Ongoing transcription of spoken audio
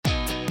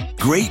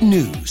Great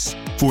news.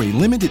 For a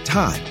limited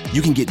time,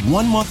 you can get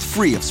 1 month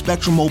free of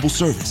Spectrum Mobile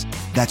service.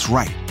 That's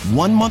right,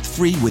 1 month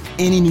free with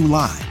any new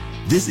line.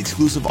 This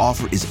exclusive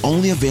offer is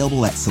only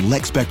available at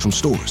select Spectrum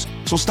stores,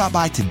 so stop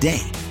by today.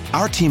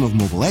 Our team of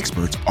mobile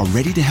experts are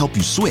ready to help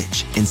you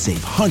switch and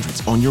save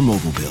hundreds on your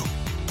mobile bill.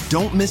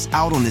 Don't miss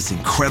out on this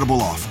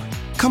incredible offer.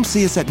 Come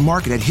see us at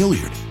Market at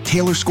Hilliard,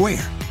 Taylor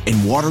Square,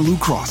 and Waterloo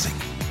Crossing.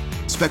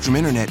 Spectrum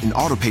Internet and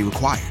autopay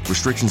required.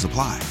 Restrictions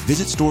apply.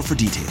 Visit store for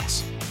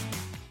details.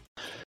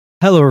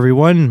 Hello,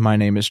 everyone. My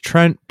name is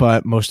Trent,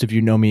 but most of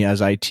you know me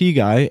as IT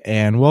Guy,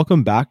 and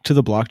welcome back to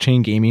the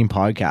Blockchain Gaming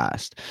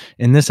Podcast.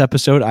 In this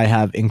episode, I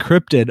have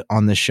Encrypted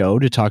on the show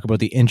to talk about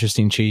the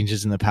interesting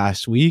changes in the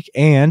past week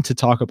and to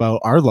talk about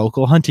our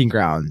local hunting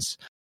grounds.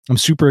 I'm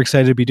super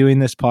excited to be doing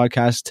this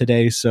podcast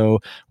today, so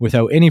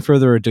without any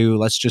further ado,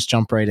 let's just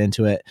jump right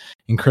into it.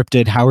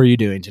 Encrypted, how are you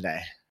doing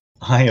today?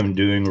 I am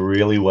doing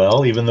really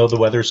well. Even though the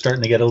weather's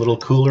starting to get a little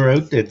cooler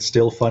out, it's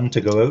still fun to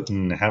go out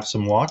and have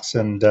some walks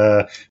and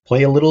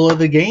play a little of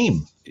the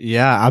game.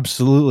 Yeah,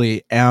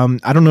 absolutely.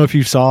 I don't know if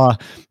you saw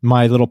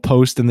my little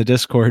post in the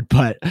Discord,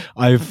 but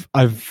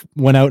I've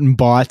went out and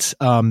bought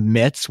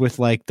mitts with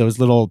like those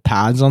little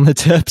pads on the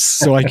tips,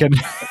 so I can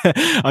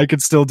I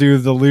could still do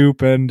the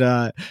loop and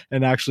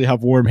actually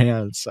have warm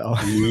hands. So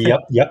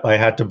Yep. I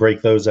had to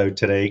break those out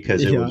today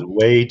because it was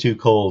way too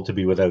cold to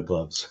be without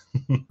gloves.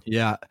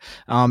 Yeah.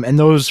 And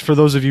for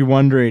those of you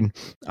wondering,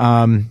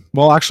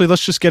 well, actually,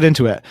 let's just get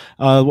into it.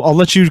 I'll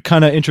let you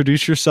kind of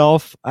introduce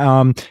yourself.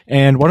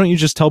 And why don't you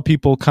just tell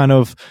people kind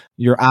of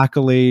your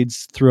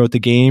accolades throughout the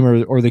game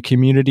or the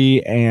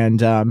community,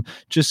 and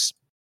just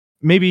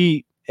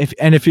maybe if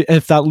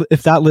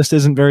that list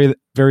isn't very,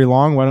 very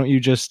long, why don't you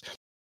just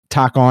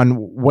tack on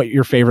what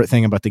your favorite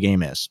thing about the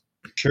game is?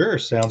 Sure,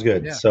 sounds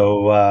good. Yeah.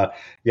 So,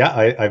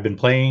 I've been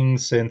playing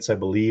since I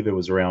believe it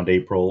was around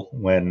April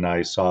when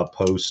I saw a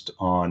post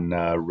on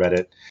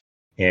Reddit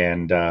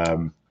and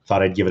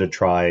thought I'd give it a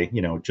try,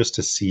 just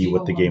to see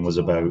what the game was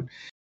about.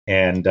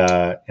 And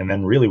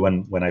then really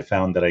when I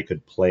found that I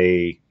could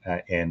play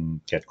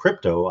and get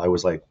crypto, I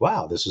was like,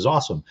 wow, this is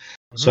awesome.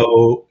 Mm-hmm.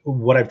 So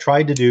what I've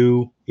tried to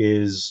do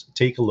is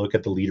take a look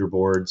at the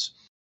leaderboards,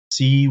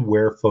 see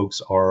where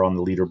folks are on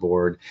the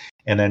leaderboard,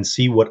 and then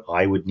see what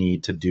I would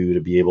need to do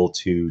to be able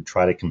to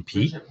try to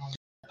compete.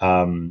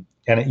 And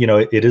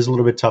it is a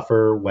little bit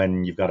tougher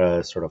when you've got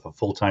a sort of a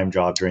full-time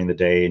job during the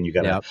day and you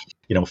got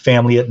a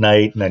family at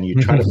night, and then you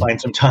try to find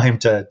some time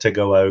to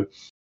go out.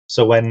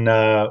 So when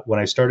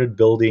I started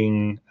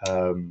building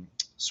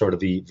sort of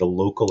the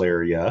local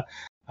area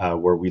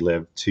where we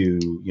live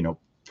to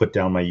put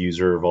down my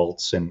user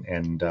vaults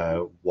and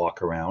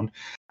walk around,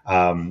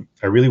 I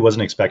really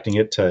wasn't expecting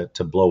it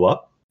to blow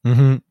up.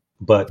 Mm-hmm.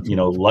 But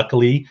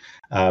luckily,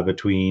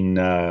 between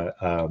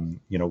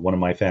one of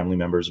my family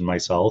members and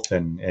myself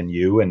and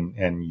you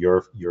and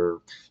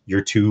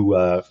your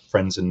two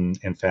friends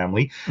and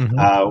family,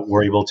 mm-hmm.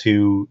 Were able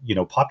to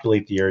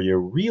populate the area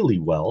really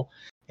well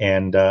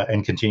and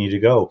continue to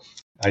go.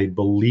 I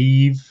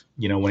believe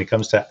when it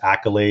comes to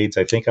accolades,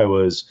 I think I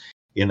was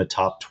in the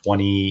top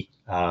 20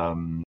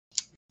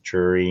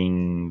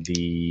 during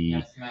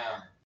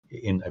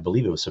I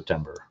believe it was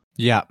September.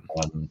 Yeah.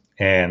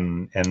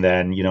 And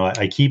then,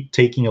 I keep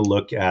taking a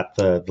look at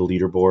the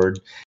leaderboard,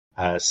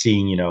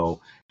 seeing,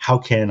 how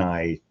can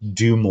I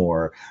do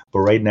more? But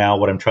right now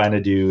what I'm trying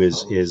to do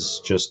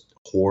is just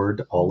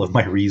hoard all of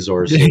my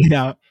resources,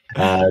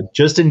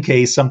 just in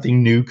case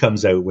something new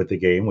comes out with the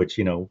game, which,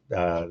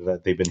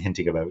 that they've been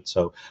hinting about.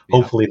 So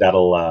hopefully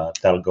that'll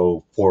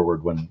go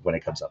forward when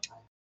it comes up.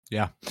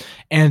 Yeah.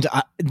 And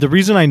the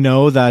reason I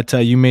know that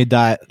you made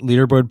that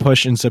leaderboard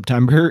push in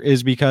September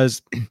is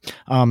because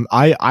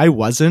I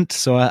wasn't.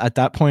 So at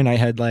that point I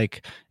had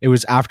it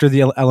was after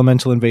the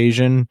elemental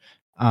invasion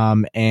or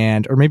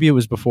maybe it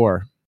was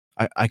before.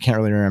 I can't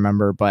really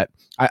remember, but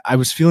I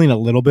was feeling a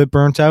little bit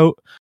burnt out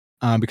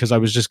because I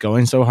was just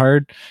going so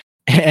hard.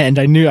 And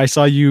I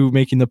saw you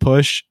making the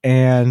push,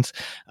 and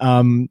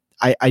I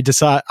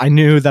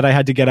knew that I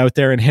had to get out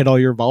there and hit all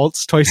your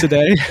vaults twice a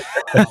day.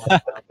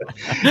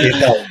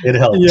 It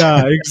helped.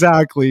 Yeah,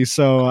 exactly.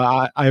 So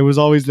I was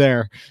always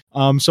there.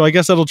 So I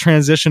guess that'll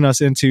transition us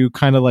into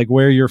kind of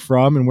where you're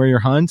from and where you're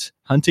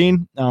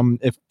hunting.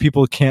 If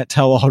people can't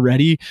tell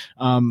already,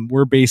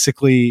 we're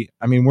basically,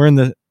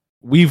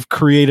 we've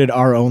created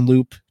our own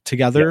loop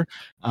together.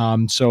 Yeah.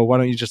 So why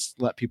don't you just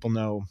let people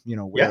know,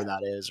 where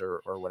that is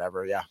or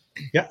whatever. Yeah.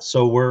 Yeah.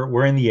 So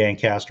we're in the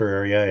Ancaster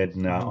area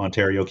in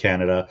Ontario,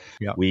 Canada.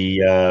 Yeah.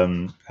 We,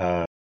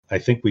 I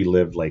think we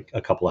live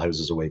a couple of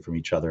houses away from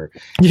each other.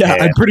 Yeah.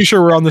 I'm pretty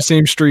sure we're on the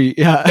same street.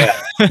 Yeah.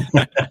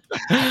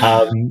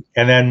 And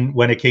then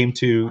when it came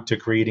to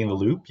creating the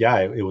loop,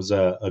 it was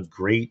a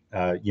great,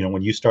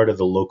 when you started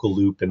the local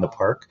loop in the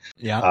park,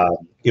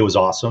 it was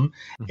awesome.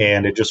 Mm-hmm.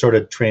 And it just sort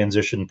of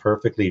transitioned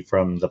perfectly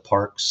from the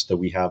parks that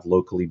we have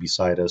locally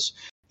beside us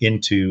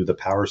into the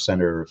power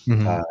center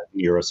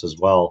near us as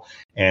well.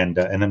 And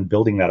then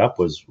building that up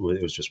was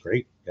just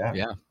great. Yeah.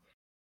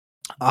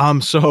 Yeah.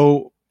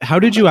 So how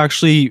did you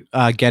actually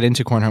get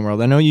into Cornhunt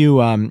World? I know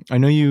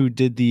you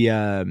did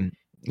the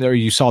there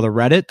you saw the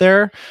Reddit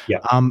there. Yeah.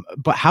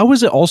 But how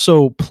was it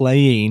also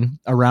playing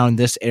around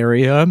this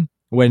area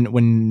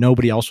when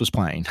nobody else was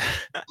playing?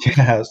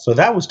 Yeah, so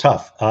that was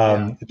tough.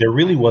 Yeah. There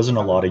really wasn't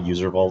a lot of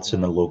user vaults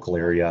in the local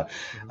area.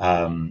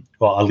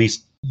 Well, at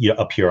least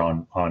up here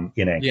in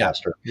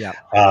Ancaster. Yeah.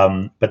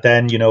 But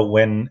then,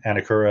 when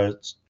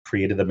Anakura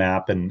created the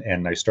map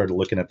and I started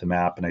looking at the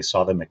map and I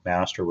saw that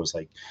McMaster was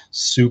like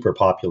super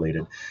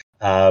populated.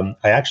 I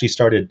actually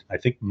started, I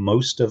think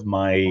most of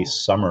my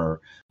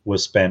summer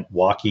was spent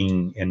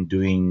walking and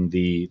doing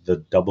the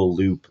double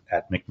loop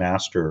at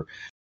McMaster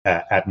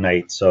at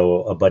night.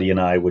 So a buddy and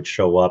I would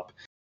show up.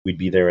 We'd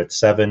be there at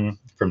 7.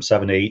 From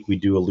 7 to 8,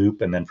 we'd do a loop,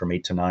 and then from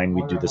 8 to 9,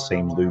 we'd do the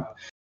same loop.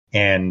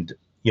 And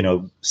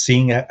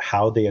seeing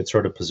how they had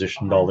sort of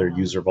positioned all their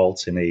user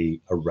vaults in a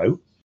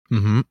route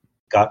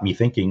got me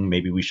thinking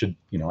maybe we should,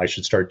 I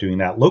should start doing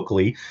that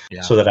locally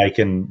so that I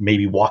can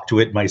maybe walk to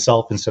it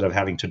myself instead of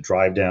having to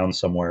drive down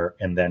somewhere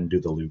and then do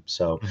the loop.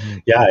 So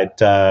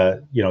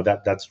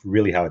that's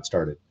really how it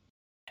started.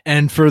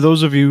 And for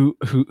those of you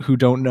who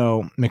don't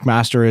know,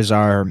 McMaster is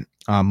our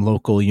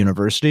local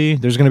university.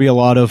 There's going to be a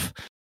lot of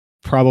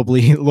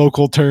probably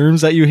local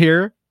terms that you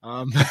hear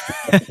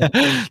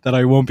that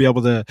I won't be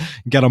able to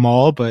get them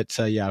all. But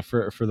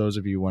for those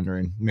of you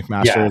wondering,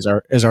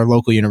 McMaster is our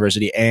local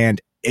university, and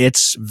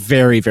it's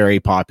very, very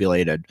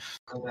populated.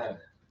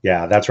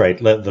 Yeah, that's right.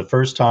 The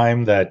first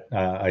time that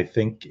I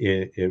think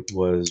it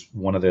was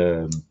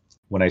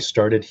when I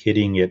started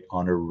hitting it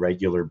on a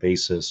regular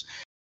basis,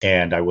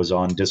 and I was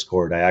on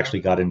Discord, I actually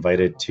got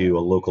invited to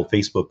a local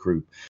Facebook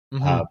group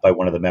by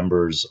one of the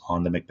members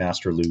on the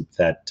McMaster loop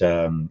that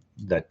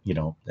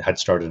had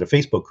started a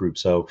Facebook group.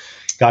 So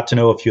got to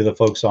know a few of the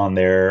folks on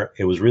there.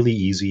 It was really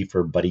easy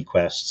for buddy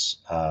quests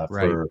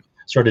for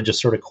sort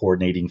of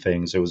coordinating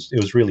things. It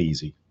was really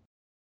easy.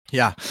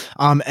 Yeah.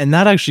 And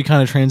that actually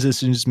kind of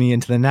transitions me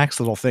into the next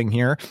little thing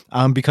here,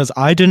 because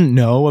I didn't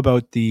know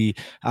about the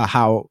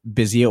how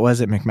busy it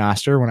was at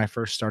McMaster when I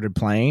first started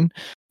playing.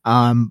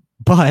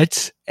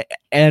 But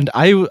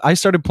I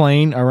started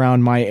playing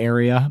around my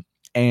area,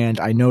 and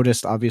I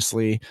noticed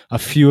obviously a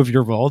few of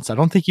your vaults. I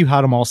don't think you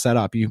had them all set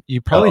up.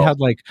 You probably had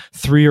like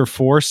 3 or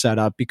 4 set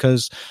up,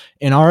 because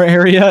in our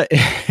area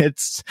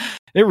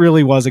it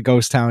really was a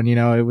ghost town.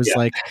 It was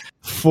like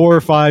 4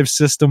 or 5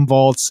 system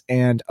vaults,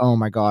 and oh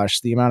my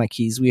gosh, the amount of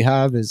keys we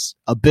have is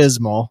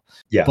abysmal.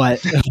 Yeah.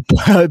 But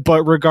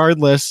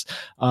regardless,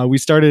 we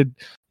started.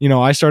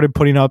 I started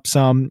putting up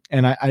some,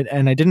 and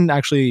I didn't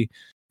actually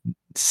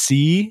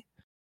see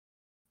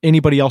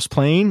anybody else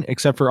playing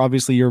except for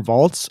obviously your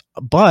vaults.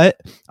 But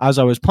as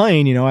I was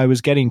playing, I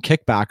was getting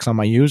kickbacks on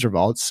my user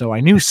vaults, so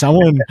I knew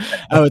someone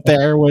out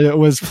there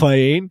was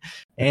playing.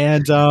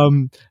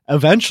 And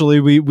eventually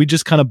we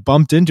just kind of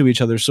bumped into each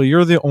other. So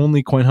you're the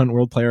only Coin Hunt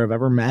World player I've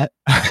ever met.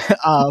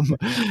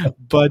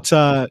 But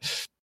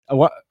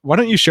why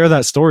don't you share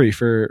that story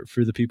for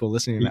the people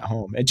listening at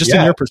home, and just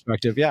in your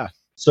perspective? Yeah.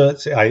 So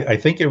I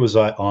think it was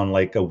on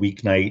like a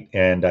weeknight,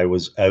 and I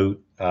was out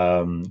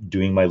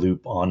doing my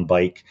loop on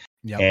bike.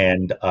 Yep.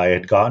 And I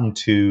had gotten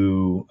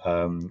to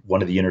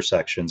one of the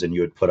intersections, and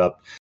you had put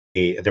up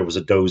there was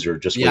a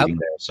dozer just waiting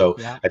there. So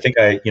I think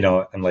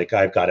I'm like,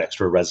 I've got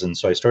extra resin.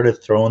 So I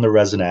started throwing the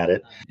resin at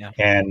it. Yeah.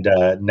 And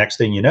next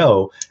thing you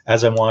know,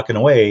 as I'm walking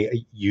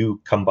away, you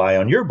come by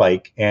on your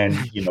bike, and,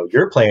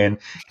 you're playing.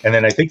 And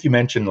then I think you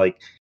mentioned like,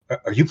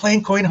 are you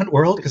playing Coin Hunt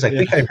World? Because I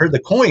think I heard the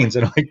coins,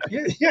 and I'm like,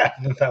 yeah,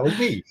 that was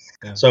me.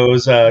 Yeah. So it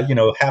was,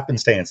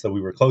 happenstance that we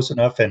were close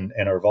enough, and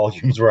our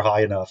volumes were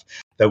high enough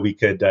that we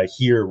could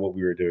hear what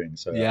we were doing.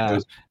 So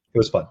it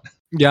was fun.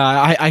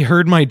 Yeah, I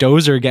heard my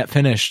dozer get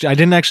finished. I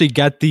didn't actually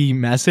get the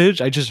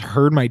message. I just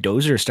heard my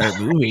dozer start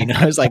moving.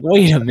 I was like,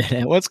 wait a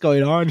minute, what's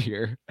going on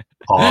here?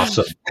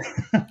 Awesome.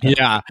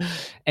 Yeah.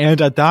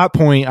 And at that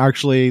point,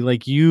 actually,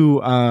 like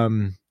you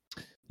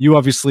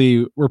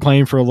obviously were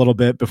playing for a little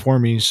bit before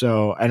me.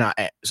 So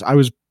I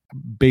was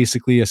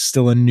basically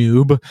still a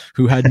noob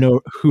who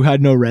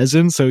had no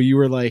resin. So you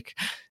were like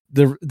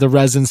the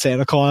resin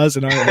Santa Claus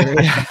in our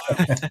area.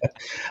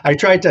 I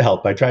tried to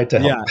help.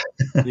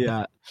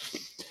 Yeah.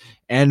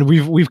 And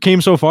we've came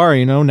so far,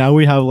 now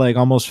we have like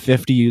almost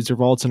 50 user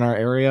vaults in our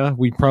area.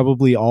 We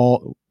probably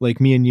all,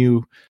 like me and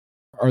you,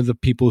 are the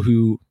people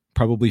who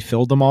probably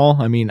filled them all.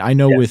 I mean, I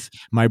know with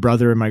my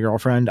brother and my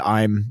girlfriend,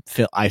 I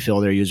fill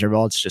their user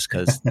vaults just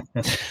because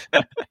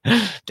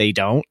they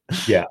don't.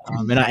 Yeah.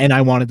 And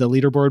I wanted the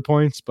leaderboard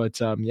points, but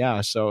so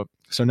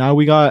now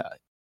we got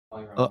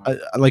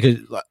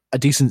a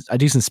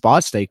decent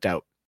spot staked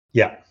out.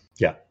 Yeah.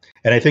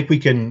 And I think we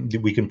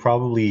can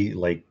probably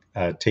like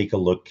take a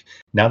look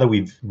now that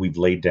we've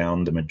laid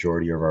down the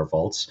majority of our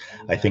vaults.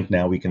 I think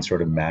now we can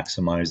sort of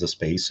maximize the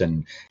space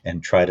and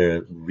try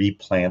to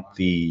replant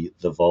the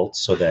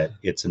vaults so that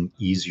it's an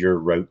easier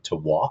route to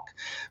walk.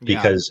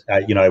 Because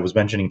I was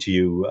mentioning to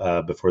you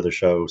before the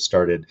show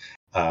started,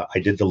 I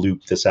did the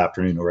loop this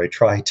afternoon, or I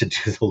tried to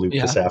do the loop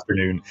this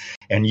afternoon,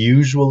 and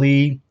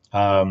usually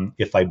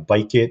If I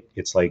bike it,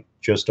 it's like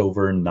just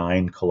over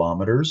 9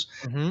 kilometers.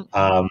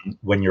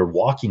 When you're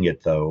walking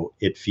it, though,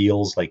 it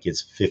feels like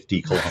it's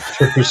 50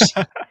 kilometers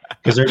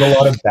because there's a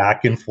lot of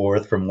back and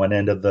forth from one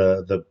end of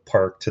the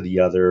park to the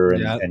other,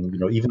 and Yeah. and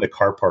even the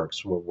car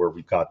parks where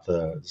we've got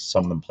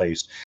some of them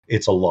placed.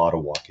 It's a lot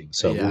of walking,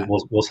 so Yeah.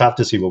 we'll have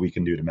to see what we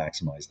can do to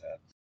maximize that.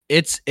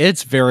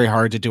 It's very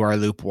hard to do our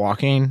loop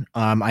walking.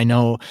 I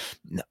know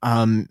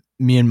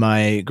me and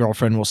my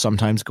girlfriend will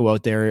sometimes go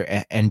out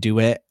there and do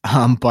it.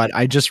 But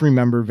I just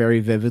remember very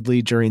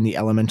vividly during the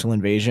elemental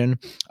invasion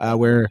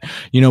where,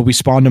 we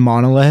spawned a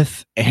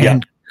monolith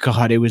and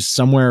God, it was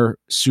somewhere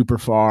super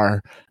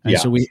far. And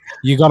so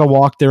you got to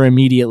walk there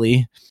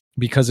immediately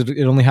because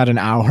it only had an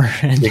hour.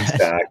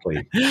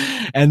 Exactly.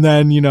 And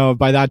then,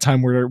 by that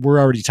time we're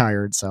already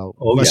tired. So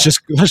let's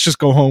just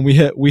go home. We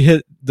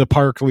hit the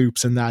park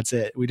loops and that's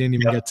it. We didn't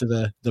even get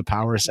to the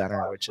power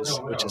center, which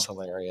is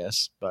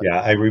hilarious. But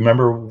yeah, I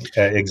remember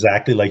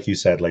exactly like you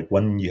said, like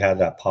when you had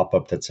that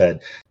pop-up that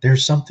said,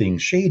 there's something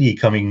shady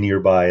coming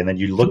nearby. And then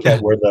you look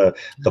at where the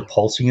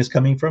pulsing is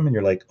coming from and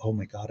you're like, oh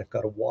my God, I've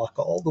got to walk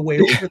all the way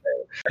over there.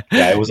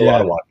 Yeah, it was a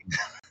lot of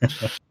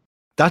walking.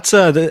 That's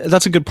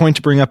a good point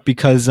to bring up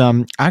because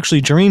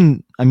actually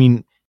during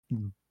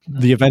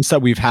the events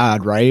that we've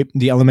had, right,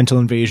 the elemental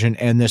invasion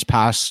and this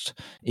past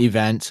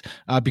event,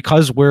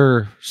 because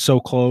we're so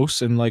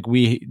close and like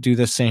we do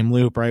the same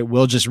loop, right,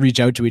 we'll just reach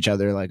out to each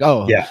other like,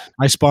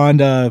 I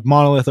spawned a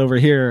monolith over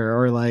here,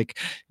 or like,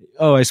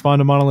 I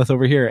spawned a monolith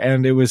over here.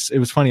 And it was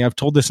funny, I've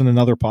told this in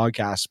another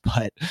podcast,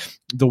 but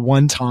the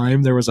one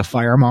time there was a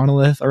fire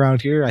monolith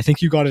around here, I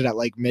think you got it at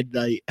like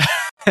midnight.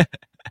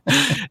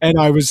 And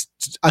I was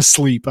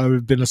asleep.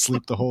 I've been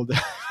asleep the whole day.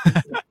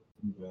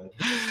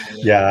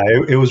 Yeah,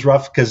 it was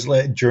rough because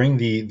during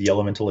the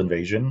elemental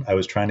invasion, I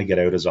was trying to get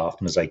out as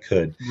often as I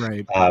could.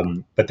 Right.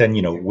 But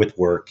then, with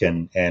work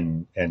and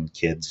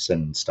kids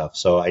and stuff,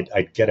 so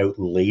I'd get out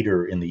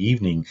later in the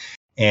evening,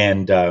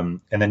 and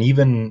then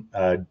even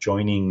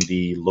joining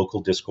the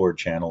local Discord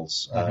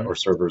channels or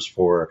servers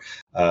for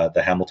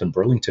the Hamilton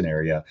Burlington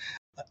area.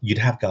 You'd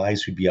have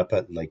guys who'd be up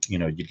at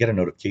you'd get a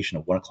notification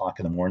at 1 o'clock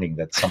in the morning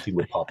that something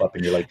would pop up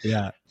and you're like,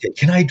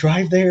 can I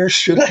drive there?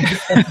 Should I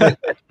drive there?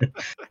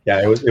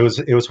 Yeah, it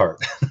was hard.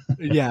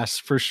 Yes,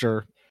 for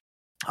sure.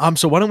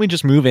 So why don't we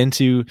just move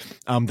into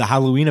the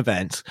Halloween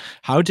event?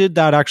 How did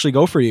that actually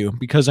go for you?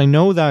 Because I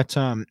know that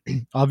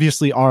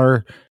obviously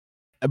our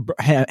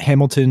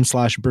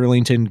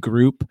Hamilton/Burlington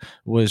group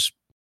was,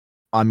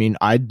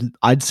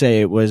 I'd say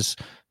it was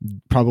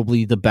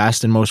probably the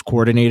best and most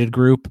coordinated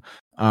group.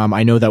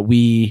 I know that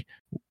we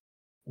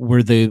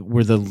were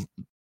the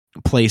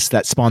place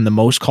that spawned the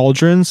most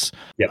cauldrons.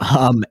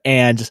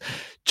 And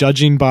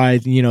judging by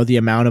the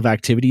amount of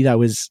activity that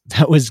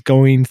was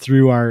going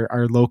through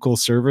our local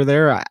server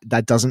there,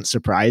 that doesn't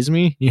surprise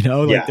me.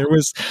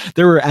 There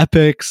were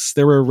epics,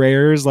 there were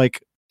rares, like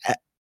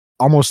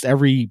almost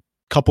every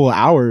couple of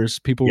hours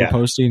people were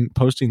posting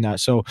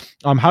that. So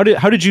how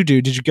did you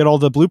do? Did you get all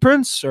the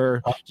blueprints,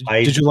 or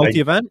did you like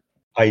the event?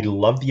 I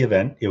loved the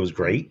event. It was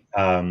great.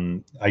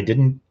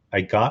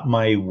 I got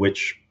my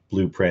witch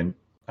blueprint,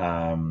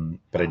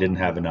 but I didn't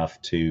have enough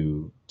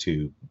to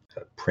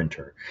print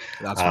her.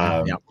 That's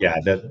fine.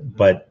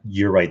 But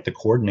you're right. The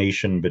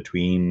coordination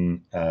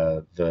between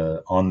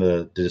on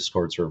the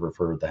Discord server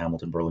for the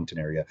Hamilton Burlington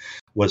area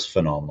was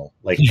phenomenal.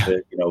 Like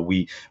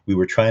we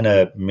were trying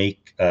to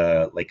make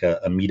like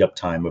a meetup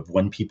time of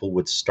when people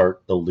would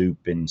start the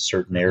loop in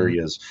certain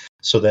areas,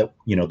 so that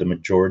the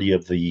majority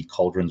of the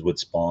cauldrons would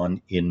spawn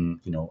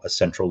in a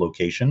central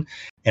location.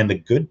 And the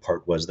good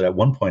part was that at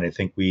one point, I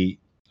think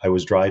I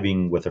was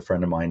driving with a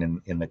friend of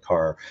mine in the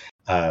car.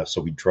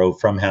 So we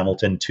drove from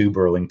Hamilton to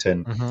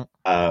Burlington.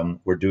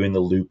 We're doing the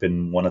loop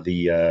in one of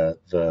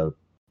the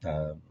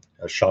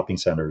shopping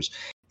centers,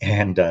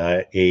 and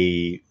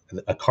a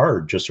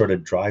car just sort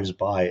of drives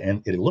by,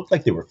 and it looked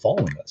like they were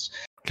following us.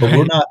 But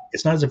we're not.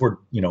 It's not as if we're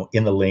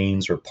in the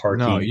lanes or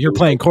parking. No, you're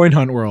playing Coin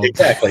Hunt World.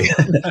 Exactly.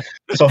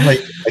 So I'm like,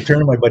 I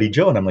turned to my buddy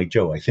Joe, and I'm like,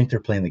 Joe, I think they're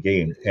playing the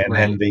game. And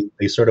then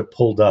they sort of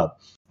pulled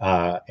up.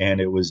 And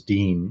it was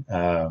Dean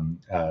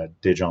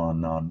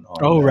Dijon on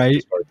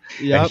right.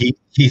 Yeah,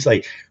 he's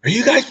like, are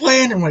you guys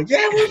playing? I'm like,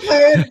 yeah, we're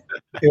playing.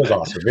 It was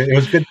awesome. It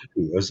was good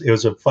to see. It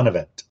was a fun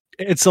event.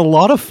 It's a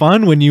lot of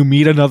fun when you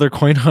meet another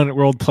Coin Hunt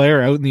World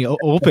player out in the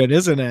open,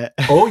 isn't it?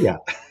 Oh yeah.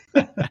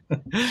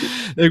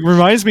 It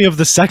reminds me of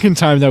the second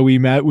time that we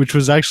met, which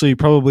was actually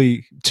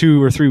probably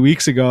 2 or 3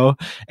 weeks ago.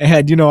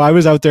 And, I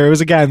was out there. It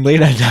was again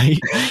late at night.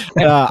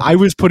 I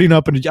was putting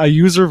up a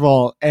user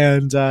vault,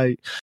 and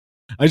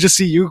I just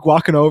see you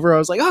walking over. I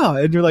was like,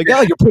 and you're like,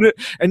 you put it,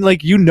 and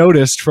like you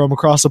noticed from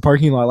across the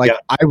parking lot, like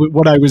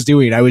what I was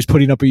doing. I was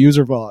putting up a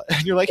user vault,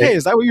 and you're like, hey,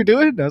 is that what you're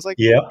doing? And I was like,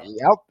 yep.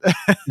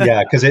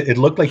 Yeah, because it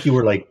looked like you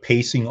were like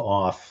pacing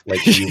off,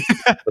 like the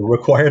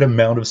required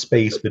amount of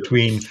space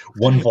between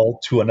one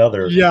vault to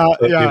another.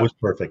 It was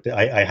perfect.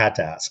 I had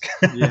to ask.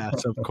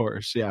 Yes, of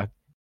course. Yeah.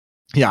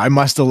 Yeah, I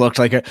must have looked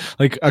like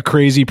a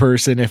crazy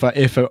person if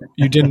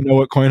you didn't know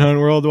what Coin Hunt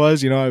World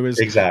was. I was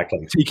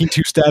Exactly. taking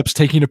 2 steps,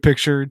 taking a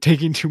picture,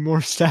 taking 2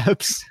 more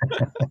steps.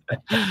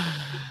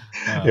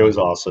 It was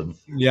awesome.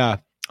 Yeah.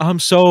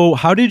 So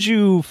how did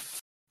you?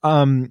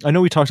 I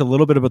know we talked a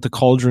little bit about the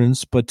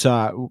cauldrons, but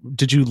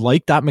did you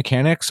like that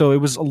mechanic? So it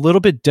was a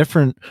little bit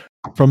different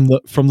from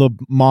the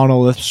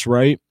monoliths,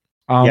 right?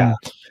 Yeah.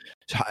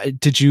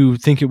 Did you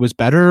think it was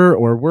better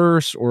or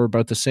worse or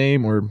about the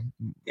same, or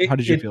how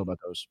did you feel about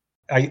those?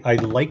 I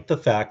liked the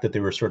fact that they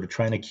were sort of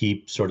trying to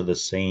keep sort of the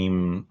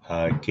same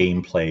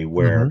gameplay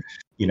where,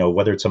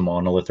 whether it's a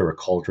monolith or a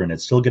cauldron,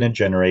 it's still going to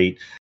generate.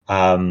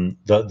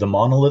 The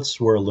monoliths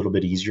were a little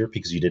bit easier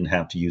because you didn't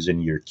have to use any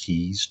of your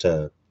keys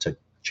to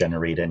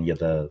generate any of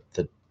the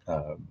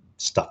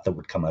stuff that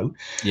would come out.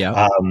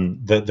 Yeah.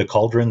 The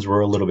cauldrons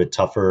were a little bit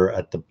tougher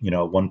at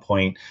at one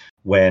point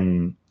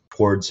when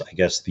towards, I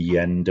guess, the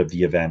end of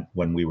the event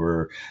when we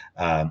were,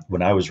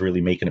 when I was really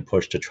making a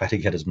push to try to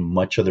get as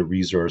much of the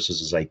resources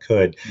as I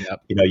could.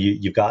 Yep.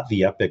 You got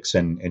the epics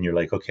and you're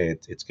like, okay,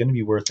 it's going to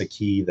be worth a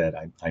key that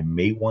I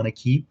may want to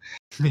keep,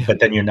 but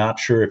then you're not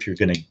sure if you're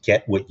going to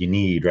get what you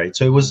need, right?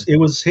 So it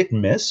was hit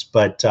and miss,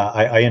 but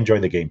I enjoy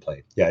the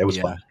gameplay. Yeah, it was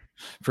fun.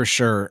 For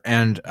sure.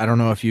 And I don't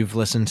know if you've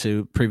listened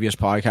to previous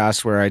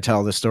podcasts where I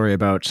tell the story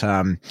about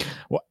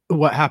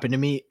what happened to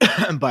me,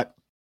 but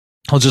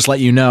I'll just let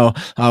you know.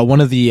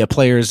 One of the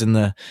players in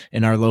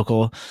our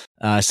local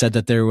said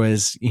that there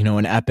was,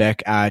 an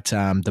epic at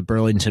the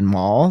Burlington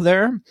Mall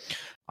there.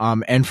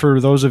 And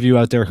for those of you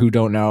out there who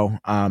don't know,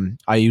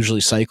 I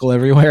usually cycle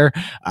everywhere,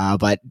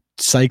 but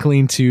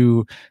cycling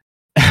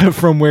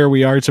from where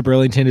we are to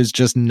Burlington is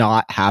just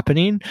not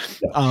happening.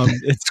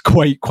 It's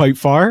quite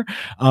far.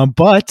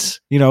 But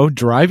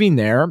driving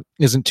there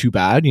isn't too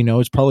bad.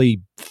 It's probably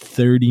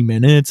 30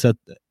 minutes at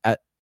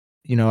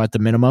the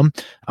minimum.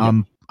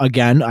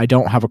 Again, I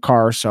don't have a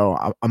car,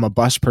 so I'm a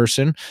bus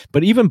person,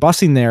 but even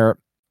busing there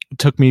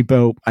took me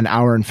about an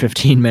hour and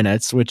 15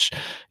 minutes, which,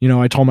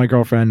 I told my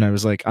girlfriend, I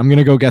was like, I'm going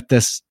to go get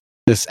this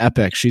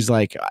epic. She's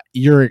like,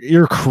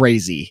 you're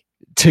crazy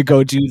to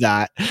go do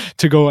that,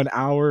 to go an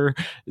hour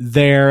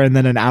there and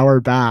then an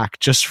hour back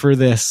just for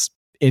this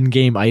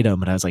in-game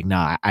item. And I was like,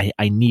 nah,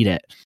 I need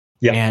it.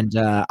 Yeah. And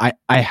I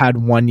had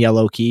one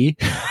yellow key.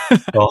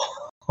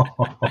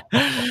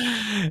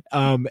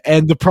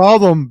 And the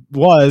problem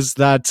was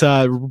that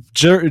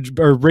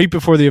right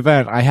before the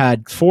event, I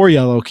had 4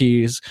 yellow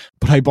keys,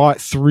 but I bought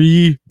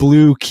 3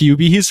 blue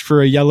cubies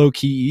for a yellow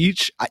key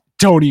each.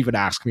 Don't even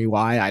ask me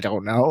why. I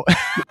don't know.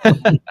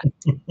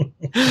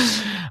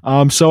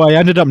 So I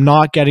ended up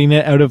not getting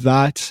it out of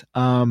that,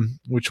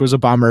 which was a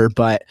bummer.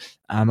 But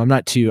I'm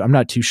not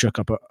too shook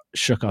up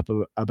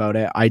about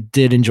it. I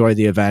did enjoy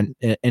the event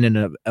in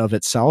and of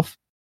itself.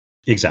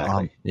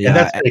 Exactly. And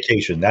that's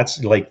dedication.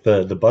 That's like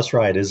the bus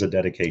ride is a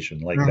dedication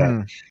like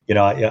that.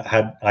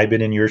 Had I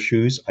been in your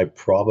shoes, I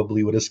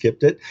probably would have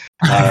skipped it.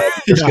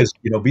 Just because,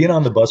 being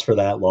on the bus for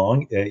that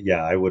long,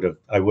 I would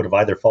have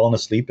either fallen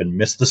asleep and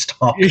missed the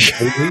stop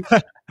completely.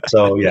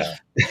 So, yeah.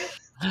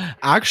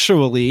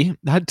 Actually,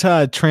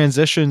 that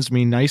transitions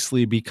me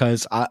nicely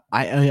because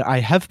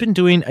I have been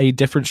doing a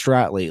different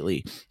strat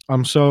lately.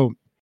 So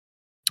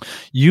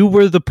you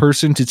were the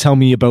person to tell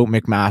me about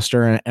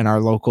McMaster and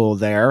our local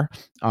there.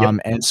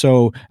 And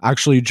so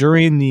actually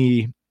during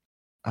the,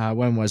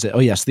 when was it? Oh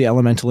yes. The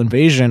Elemental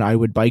Invasion. I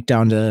would bike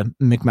down to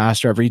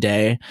McMaster every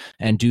day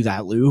and do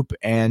that loop.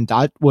 And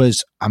that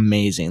was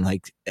amazing.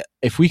 Like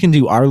if we can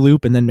do our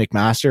loop and then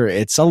McMaster,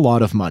 it's a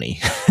lot of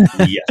money,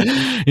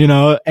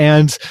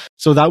 and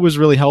so that was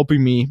really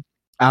helping me.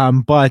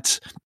 But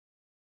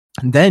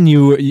then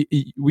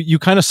you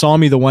kind of saw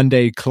me the one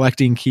day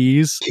collecting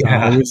keys.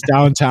 I was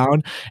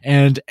downtown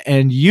and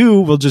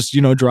you will just,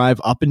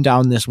 drive up and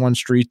down this one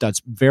street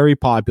that's very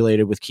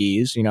populated with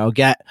keys,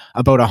 get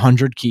about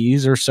 100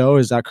 keys or so.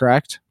 Is that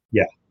correct?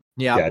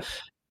 Yeah.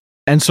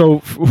 And so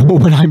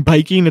when I'm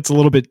biking, it's a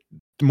little bit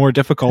more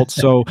difficult.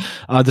 So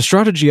the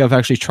strategy I've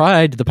actually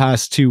tried the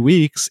past 2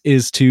 weeks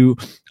is to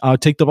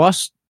take the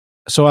bus.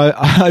 So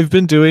I've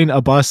been doing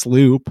a bus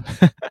loop.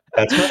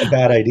 That's not a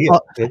bad idea.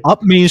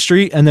 Up Main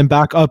Street and then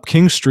back up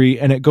King Street,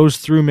 and it goes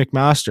through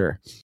McMaster.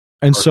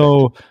 And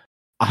so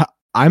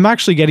I'm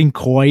actually getting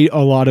quite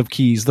a lot of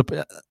keys.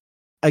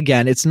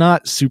 Again, it's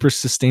not super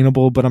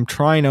sustainable, but I'm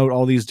trying out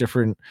all these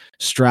different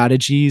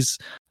strategies.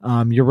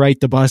 You're right,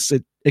 the bus,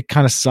 it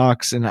kind of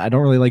sucks, and I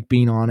don't really like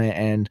being on it,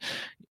 and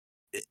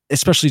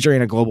especially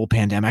during a global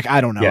pandemic. I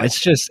don't know. Yeah. It's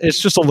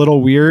just a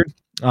little weird.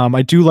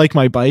 I do like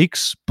my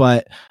bikes,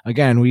 but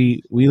again,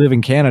 we live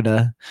in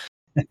Canada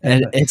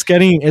and it's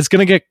going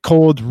to get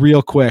cold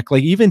real quick.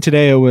 Like even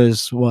today it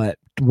was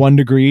 1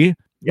 degree,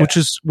 which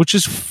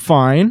is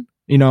fine.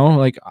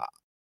 Like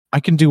I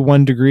can do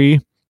 1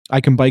 degree.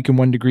 I can bike in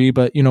 1 degree,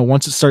 but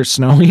once it starts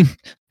snowing,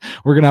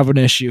 we're going to have an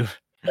issue.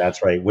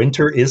 That's right.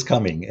 Winter is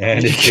coming,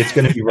 and it's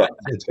going to be rough.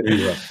 It's going to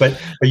be rough. But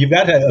you've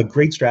got a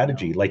great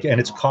strategy, and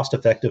it's a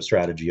cost-effective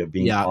strategy of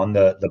being on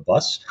the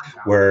bus,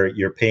 where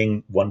you're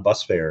paying 1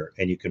 bus fare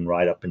and you can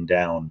ride up and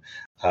down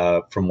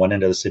from one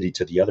end of the city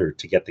to the other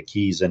to get the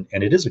keys. And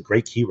it is a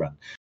great key run.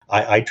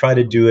 I try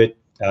to do it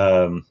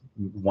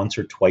once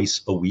or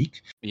twice a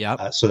week,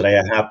 so that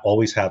I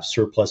always have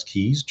surplus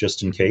keys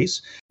just in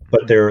case.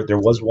 But there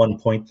was one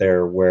point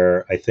there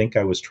where I think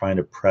I was trying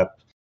to prep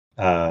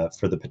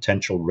for the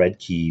potential red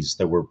keys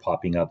that were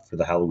popping up for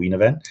the Halloween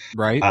event.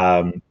 Right.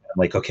 I'm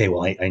like, okay,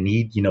 well, I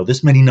need,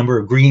 this many number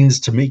of greens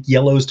to make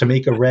yellows to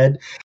make a red.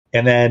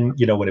 And then,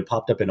 when it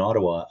popped up in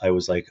Ottawa, I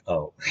was like,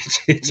 oh,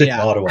 it's in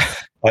Ottawa.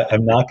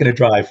 I'm not going to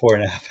drive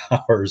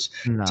 4.5 hours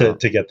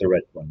to get the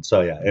red one.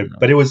 So yeah,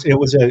 but it was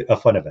a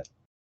fun event.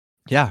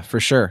 Yeah, for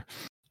sure.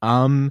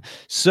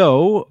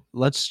 So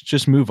let's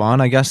just move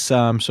on, I guess.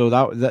 So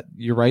that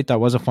you're right. That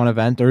was a fun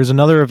event. There is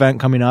another event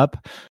coming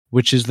up,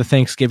 which is the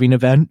Thanksgiving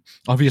event.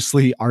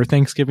 Obviously our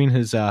Thanksgiving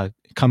has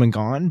come and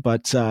gone,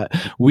 but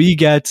we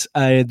get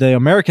the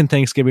American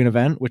Thanksgiving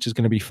event, which is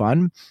going to be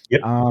fun.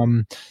 Yep.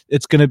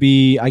 It's going to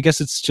be, I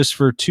guess it's just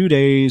for 2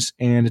 days,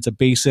 and it's a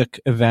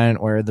basic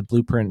event where the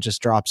blueprint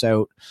just drops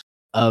out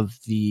of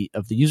the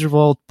user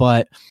vault.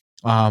 But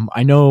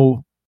I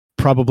know,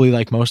 probably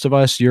like most of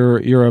us,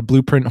 you're a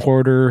blueprint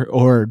hoarder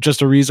or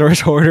just a resource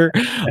hoarder.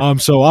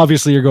 So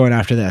obviously you're going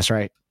after this,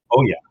 right?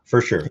 Oh yeah,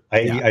 for sure.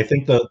 I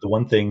think the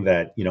one thing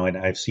that, and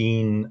I've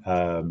seen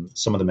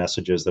some of the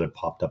messages that have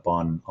popped up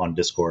on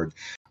Discord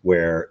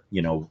where,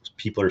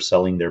 people are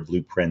selling their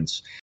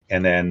blueprints,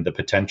 and then the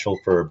potential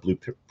for a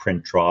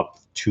blueprint drop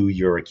to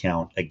your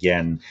account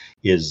again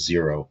is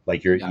zero.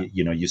 Like you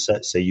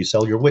say you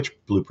sell your witch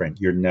blueprint,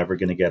 you're never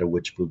going to get a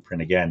witch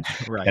blueprint again.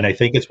 Right. And I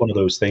think it's one of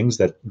those things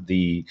that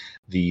the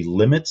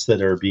limits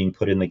that are being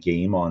put in the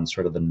game on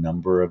sort of the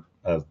number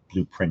of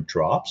blueprint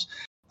drops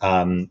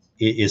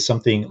is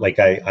something like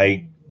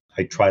I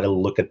try to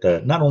look at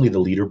not only the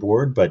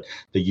leaderboard, but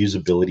the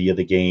usability of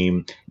the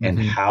game and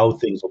how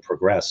things will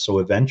progress. So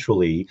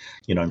eventually,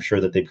 I'm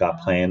sure that they've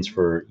got plans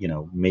for,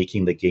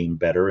 making the game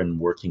better and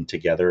working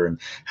together and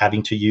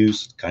having to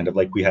use kind of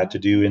like we had to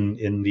do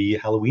in the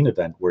Halloween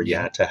event, where you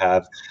had to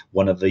have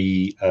one of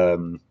the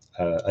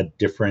a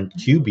different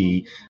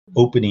QB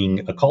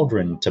opening a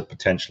cauldron to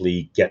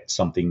potentially get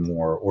something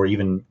more, or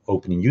even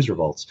opening user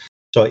vaults.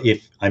 So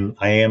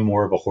I am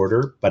more of a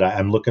hoarder, but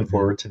I'm looking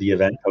forward to the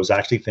event. I was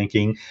actually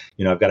thinking,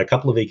 I've got a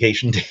couple of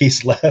vacation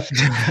days left.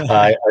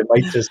 I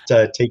might just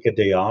take a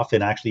day off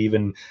and actually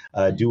even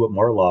do what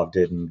Marlov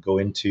did and go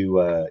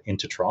into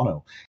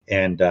Toronto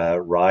and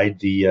ride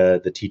the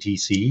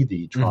TTC,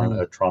 the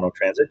Toronto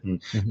Transit,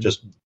 and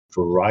just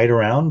ride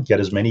around,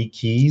 get as many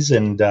keys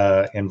and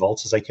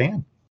vaults as I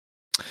can.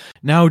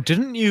 Now,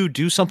 didn't you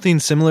do something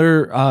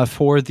similar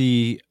for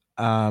the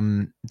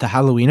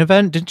Halloween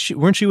event?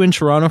 Weren't you in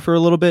Toronto for a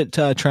little bit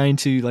trying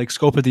to like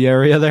scope of the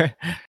area there?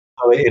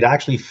 Oh, it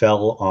actually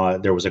fell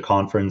on, there was a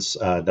conference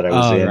that I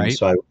was in. Right.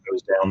 So I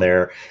was down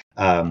there.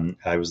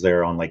 I was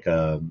there on like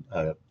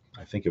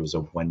I think it was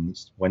a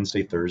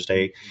Wednesday,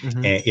 Thursday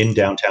in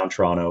downtown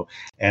Toronto.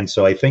 And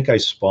so I think I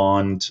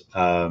spawned,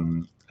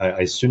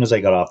 as soon as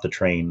I got off the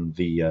train,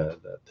 the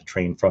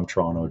train from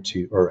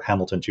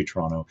Hamilton to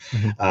Toronto,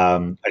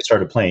 I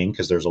started playing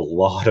because there's a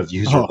lot of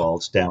user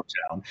vaults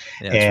downtown,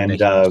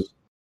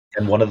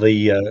 and one of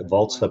the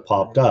vaults that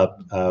popped up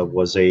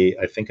was I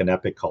think an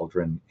epic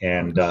cauldron,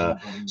 and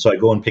so I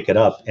go and pick it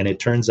up, and it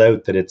turns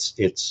out that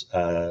it's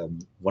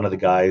one of the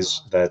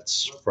guys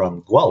that's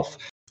from Guelph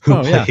who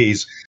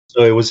plays.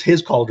 So it was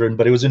his cauldron,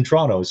 but it was in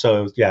Toronto.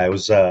 So yeah, it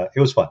was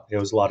fun. It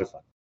was a lot of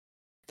fun.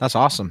 That's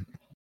awesome.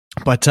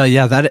 But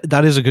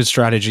that is a good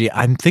strategy.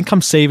 I think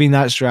I'm saving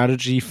that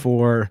strategy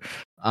for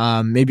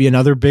maybe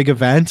another big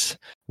event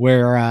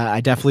where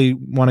I definitely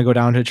want to go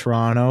down to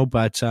Toronto.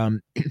 But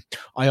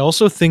I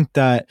also think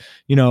that,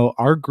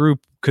 our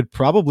group could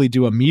probably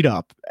do a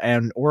meetup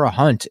or a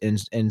hunt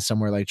in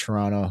somewhere like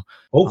Toronto.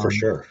 Oh, for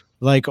sure.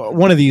 Like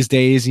one of these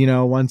days,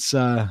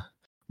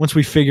 once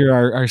we figure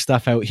our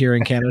stuff out here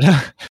in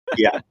Canada.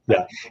 Yeah.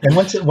 And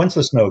once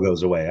the snow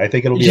goes away, I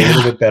think it'll be a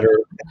little bit better,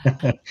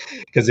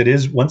 because it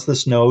is, once the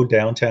snow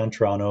downtown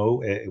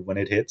Toronto, when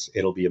it hits,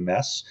 it'll be a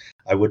mess.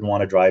 I wouldn't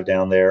want to drive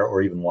down there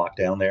or even walk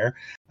down there.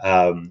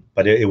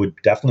 But it would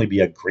definitely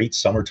be a great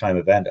summertime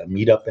event, a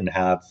meetup, and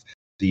have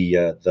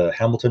the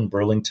Hamilton,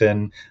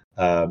 Burlington,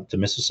 the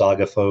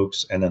Mississauga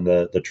folks, and then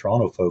the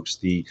Toronto folks.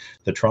 The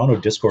Toronto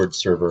Discord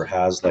server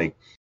has like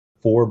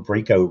 4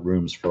 breakout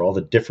rooms for all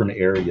the different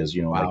areas,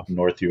 like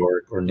North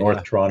York or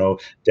North Toronto,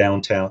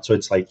 downtown. So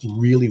it's like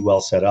really well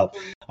set up.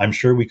 I'm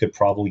sure we could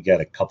probably get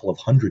a couple of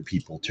 100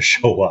 people to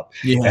show up,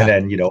 and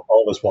then,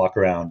 all of us walk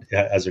around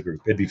as a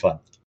group. It'd be fun.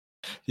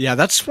 Yeah,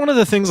 that's one of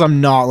the things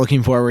I'm not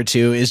looking forward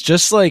to, is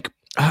just like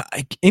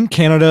in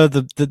Canada,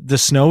 the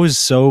snow is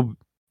so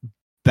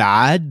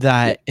bad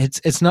that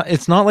it's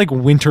not like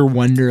winter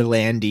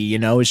wonderlandy,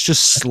 it's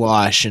just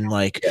slush and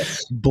like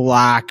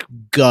black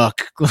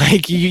guck.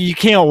 Like you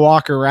can't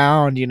walk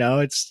around,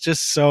 it's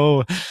just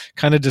so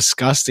kind of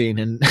disgusting.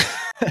 And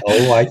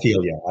I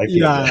feel you.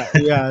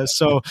 Yeah.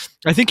 So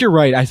I think you're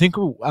right. I think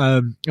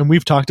and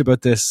we've talked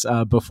about this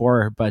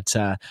before, but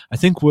I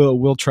think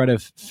we'll try to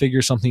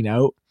figure something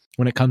out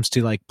when it comes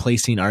to like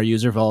placing our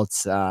user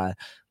vaults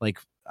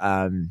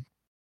in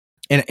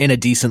a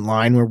decent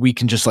line where we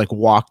can just like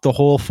walk the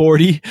whole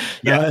 40.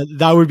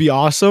 That would be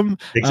awesome.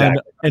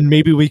 Exactly. And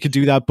maybe we could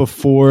do that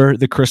before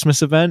the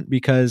Christmas event,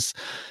 because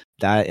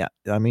that's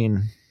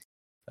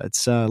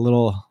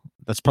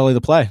probably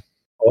the play.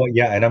 Oh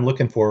yeah, and I'm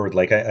looking forward.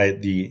 Like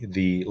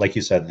the like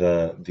you said,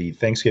 the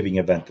Thanksgiving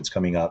event that's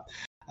coming up.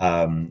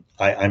 I'm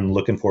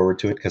looking forward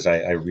to it because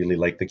I really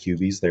like the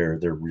cubies. They're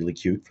really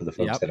cute for the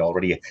folks that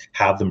already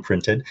have them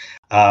printed.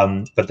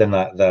 But then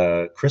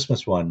the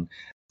Christmas one,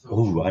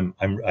 ooh, I'm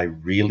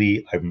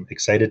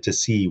excited to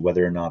see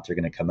whether or not they're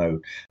going to come out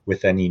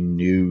with any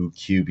new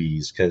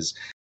cubies, because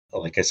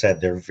like I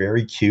said, they're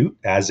very cute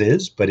as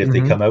is, but if they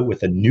come out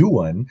with a new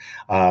one,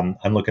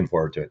 I'm looking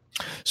forward to it.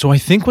 So I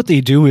think what they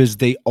do is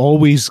they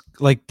always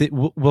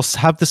we'll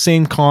have the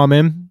same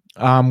common,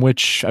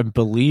 which I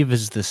believe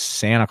is the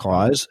Santa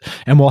Claus,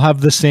 and we'll have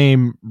the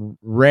same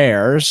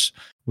rares,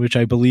 which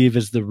I believe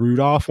is the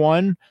Rudolph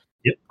one.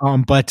 Yep.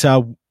 But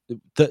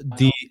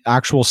the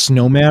actual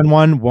snowman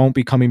one won't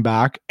be coming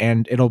back,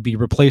 and it'll be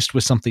replaced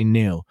with something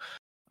new.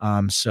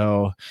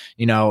 So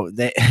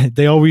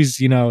they always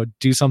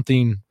do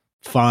something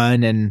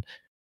fun and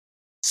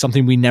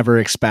something we never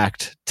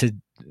expect to,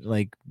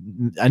 like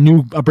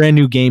a brand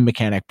new game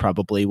mechanic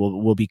probably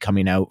will be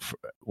coming out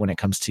when it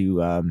comes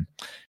to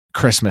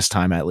Christmas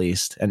time, at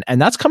least,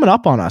 and that's coming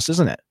up on us,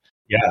 isn't it?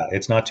 Yeah,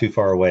 it's not too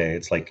far away.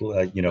 It's like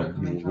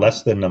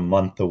less than a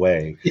month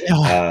away,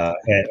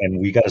 and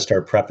we got to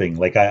start prepping.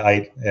 Like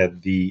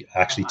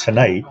actually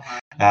tonight,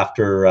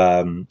 after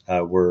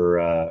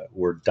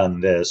we're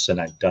done this,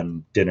 and I've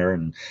done dinner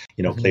and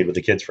played with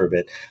the kids for a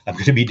bit, I'm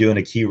going to be doing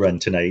a key run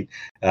tonight,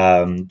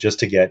 just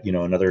to get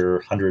another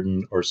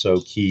 100 or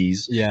so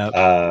keys.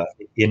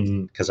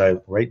 In because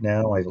right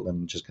now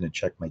I'm just going to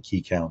check my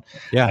key count.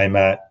 I'm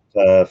at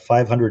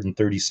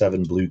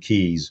 537 blue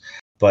keys.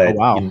 But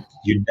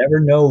you never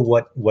know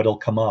what'll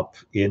come up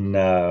in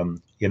the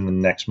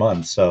next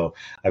month. So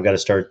I've got to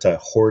start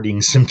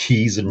hoarding some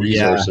keys and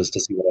resources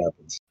to see what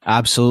happens.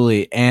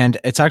 Absolutely. And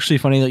it's actually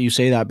funny that you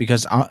say that,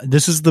 because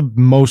this is the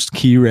most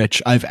key rich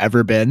I've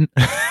ever been.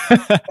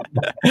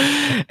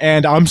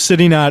 And I'm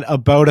sitting at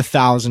about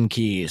 1,000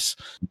 keys.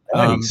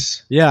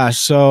 Nice.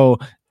 So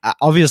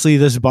obviously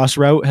this bus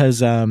route has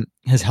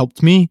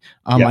helped me.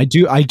 I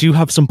do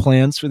have some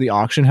plans for the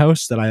auction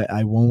house that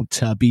I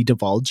won't be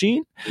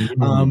divulging,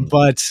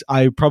 but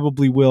I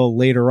probably will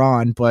later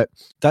on. But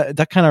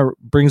that kind of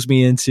brings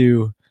me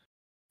into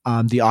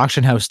the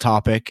auction house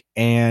topic,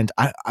 and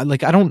I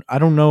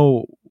don't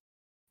know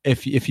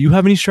if you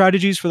have any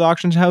strategies for the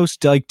auction house.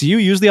 Do you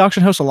use the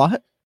auction house a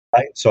lot?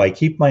 So I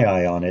keep my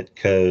eye on it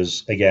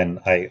because, again,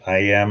 I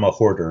am a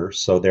hoarder.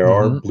 So there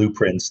are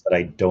blueprints that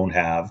I don't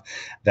have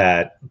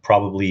that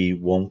probably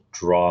won't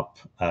drop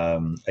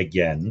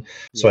again.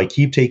 So I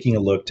keep taking a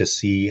look to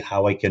see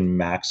how I can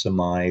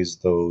maximize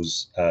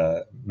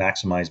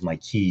maximize my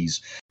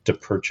keys to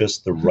purchase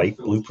the right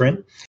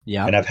blueprint.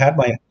 And I've had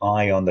my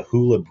eye on the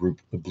Hula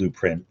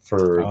blueprint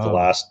for the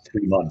last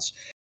 3 months.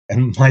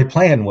 And my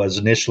plan was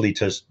initially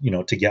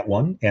to get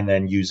one and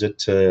then use it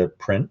to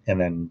print and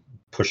then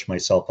push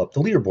myself up the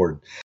leaderboard.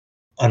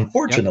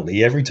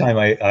 Unfortunately, every time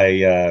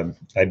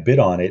I bid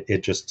on it,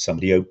 it just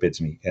somebody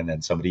outbids me, and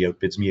then somebody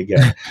outbids me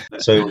again.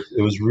 So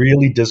it was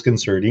really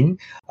disconcerting.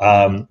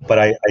 But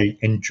I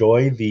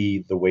enjoy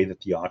the way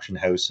that the auction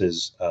house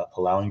is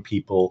allowing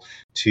people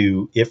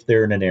to, if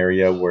they're in an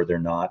area where they're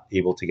not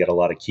able to get a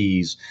lot of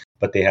keys,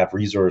 but they have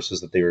resources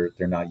that they're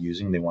not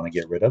using, they want to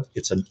get rid of.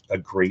 It's a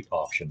great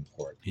option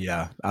for it.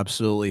 Yeah,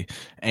 absolutely.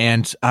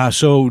 And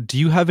so do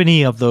you have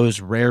any of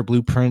those rare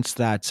blueprints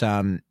that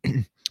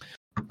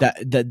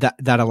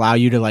that allow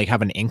you to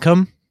have an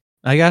income,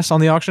 I guess, on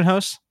the auction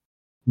house?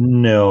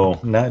 No,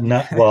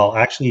 not well,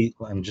 actually,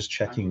 I'm just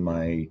checking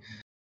my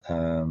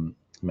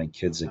my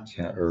kids'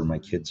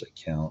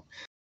 account,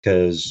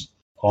 because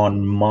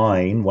on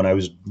mine, when I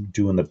was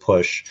doing the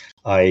push,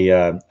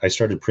 I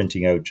started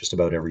printing out just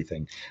about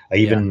everything.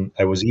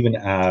 I was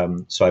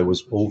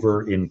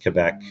over in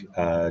Quebec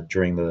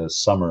during the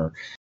summer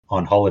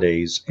on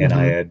holidays, and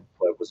I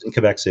was in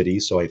Quebec City,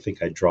 so I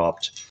think I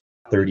dropped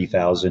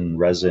 30,000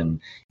 resin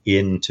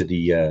into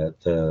the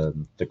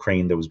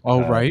crane that was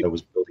that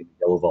was building the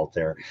yellow vault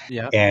there.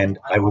 And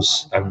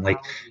I'm like,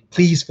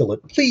 please fill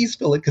it,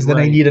 because then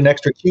I need an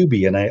extra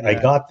QB. And I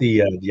got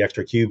the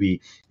extra QB.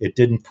 It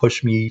didn't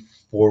push me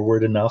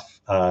forward enough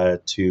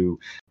to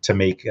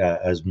make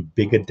as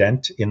big a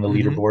dent in the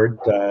leaderboard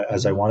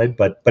as I wanted,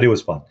 but it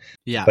was fun.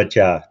 But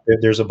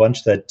there's a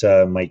bunch that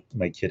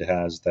my kid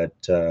has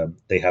that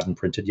they haven't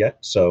printed yet,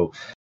 so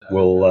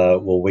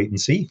we'll wait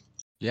and see.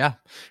 Yeah,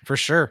 for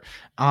sure.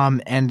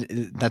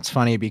 And that's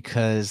funny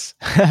because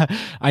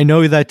I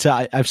know that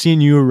I've seen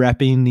you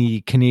repping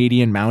the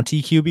Canadian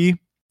Mountie QB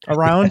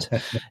around,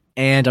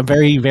 and I'm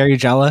very, very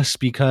jealous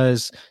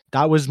because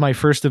that was my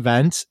first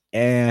event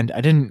and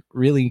I didn't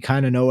really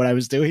kind of know what I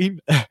was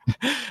doing.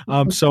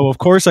 So of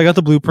course I got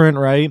the blueprint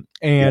right,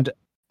 and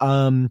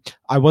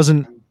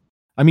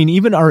I I mean,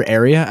 even our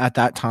area at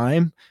that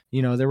time,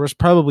 there was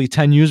probably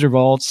 10 user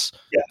vaults,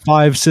 Yeah.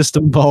 5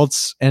 system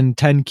vaults, and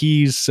 10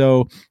 keys.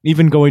 So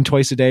even going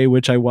twice a day,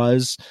 which I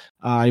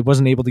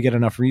wasn't able to get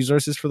enough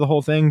resources for the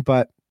whole thing.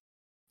 But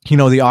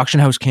the auction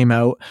house came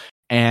out,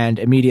 and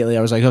immediately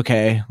I was like,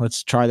 okay,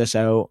 let's try this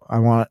out. I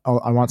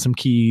want some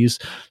keys.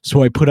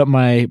 So I put up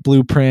my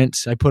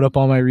blueprint. I put up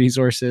all my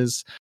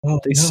resources. Oh,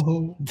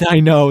 no. I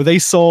know, they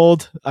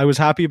sold. I was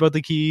happy about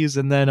the keys.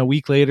 And then a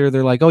week later,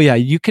 they're like, oh yeah,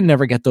 you can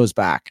never get those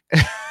back.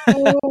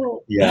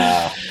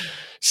 Yeah.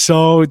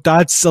 So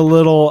that's a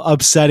little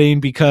upsetting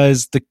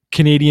because the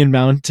Canadian the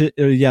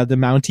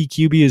Mountie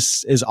QB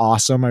is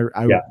awesome.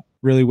 I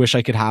really wish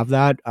I could have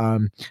that.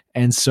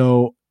 And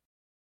so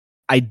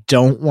I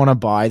don't want to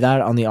buy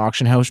that on the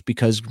auction house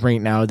because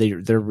right now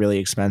they're really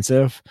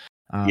expensive.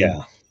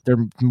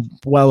 They're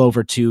well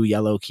over 2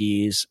 yellow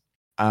keys.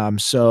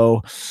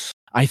 So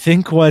I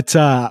think what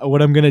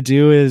I'm gonna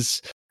do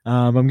is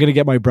I'm gonna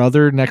get my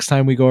brother next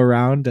time we go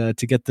around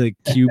to get the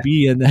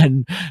QB, and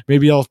then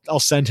maybe I'll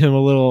send him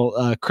a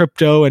little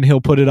crypto, and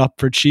he'll put it up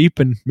for cheap,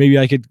 and maybe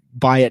I could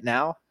buy it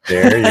now.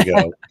 There you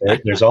go.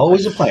 There's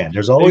always a plan.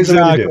 There's always a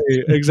way to do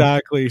it.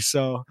 Exactly.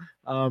 So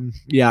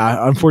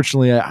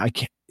unfortunately, I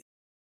can't.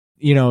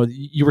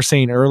 You were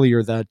saying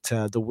earlier that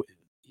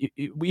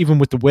even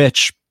with the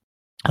witch,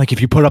 like if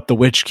you put up the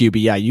witch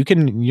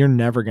QB, you're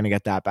never going to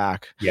get that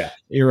back. Yeah,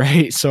 you're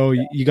right. So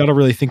you got to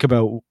really think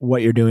about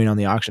what you're doing on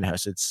the auction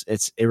house.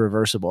 It's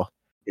irreversible.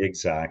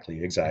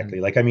 Exactly.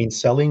 Like, I mean,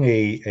 selling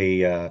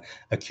a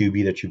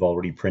QB that you've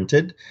already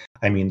printed,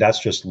 I mean, that's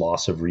just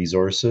loss of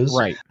resources.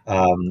 Right.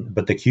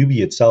 But the QB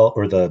itself,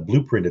 or the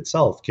blueprint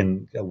itself,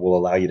 will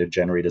allow you to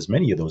generate as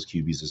many of those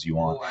QBs as you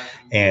want,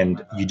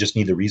 and you just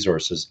need the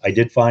resources. I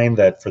did find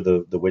that for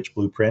the witch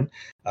blueprint,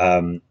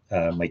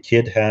 my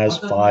kid has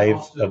 5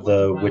 of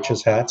the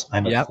witch's hats.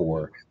 I'm at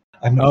 4.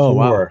 I'm at 4.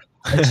 Wow.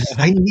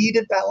 I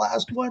needed that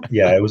last one.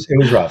 Yeah, it was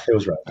rough. It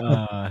was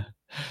rough.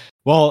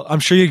 Well, I'm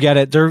sure you get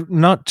it. They're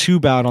not too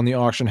bad on the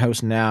auction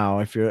house now.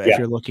 If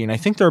you're looking, I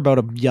think they're about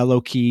a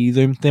yellow key.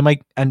 They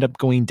might end up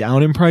going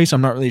down in price.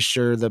 I'm not really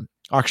sure. The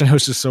auction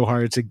house is so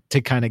hard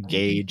to kind of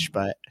gauge,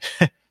 but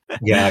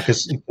yeah,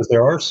 because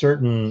there are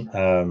certain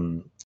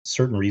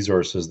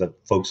resources that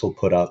folks will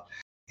put up,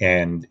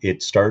 and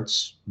it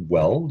starts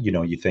well.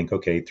 You think,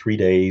 okay, 3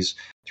 days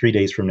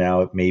from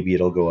now, maybe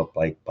it'll go up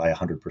like by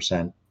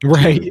 100%.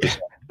 Right.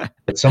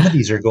 But some of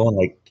these are going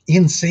like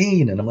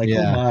insane, and I'm like,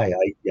 oh my,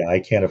 I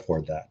can't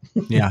afford that.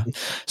 Yeah.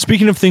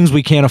 Speaking of things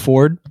we can't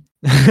afford,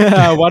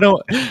 why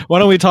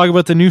don't we talk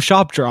about the new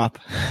shop drop?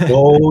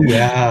 Oh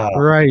yeah.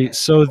 Right.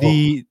 So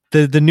the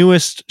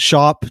newest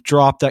shop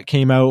drop that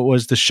came out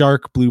was the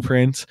Shark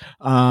blueprint.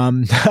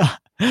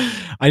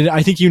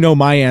 I think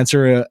my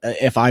answer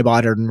if I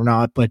bought it or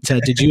not, but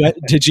did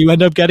you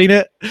end up getting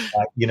it?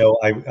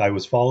 I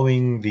was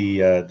following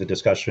the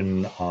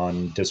discussion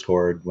on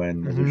Discord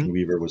when Illusion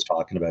Weaver was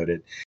talking about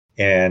it,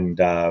 and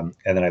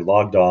then I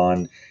logged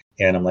on,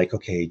 and I'm like,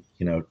 okay,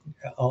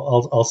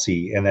 I'll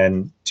see, and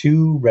then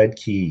 2 red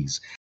keys,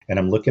 and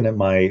I'm looking at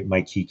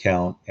my key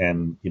count,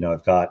 and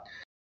I've got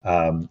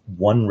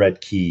 1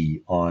 red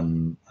key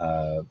on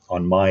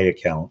my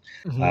account.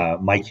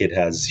 My kid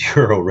has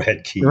 0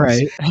 red keys,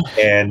 right?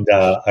 And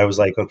I was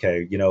like,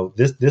 okay,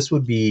 this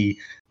would be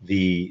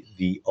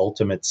the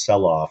ultimate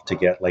sell-off to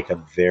get like a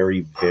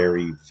very,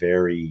 very,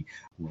 very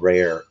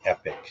rare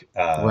epic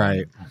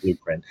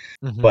blueprint.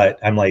 But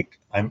I'm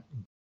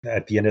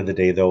at the end of the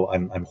day, though,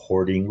 I'm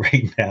hoarding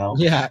right now.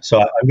 Yeah. So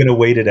I'm going to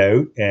wait it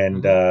out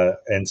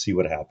and see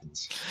what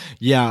happens.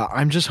 Yeah,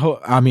 I'm just.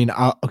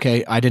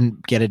 Okay, I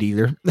didn't get it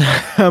either,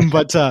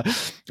 but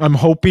I'm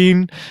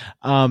hoping,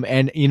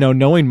 and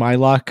knowing my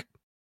luck,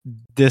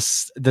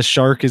 the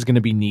Shark is going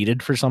to be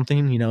needed for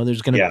something.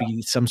 There's going to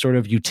be some sort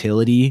of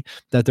utility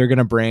that they're going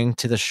to bring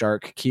to the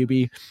Shark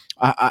QB.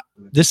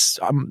 This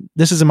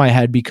is in my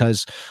head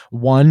because,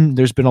 one,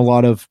 there's been a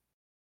lot of,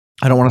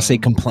 I don't want to say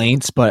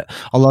complaints, but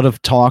a lot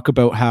of talk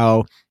about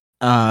how,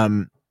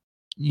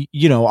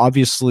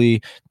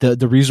 obviously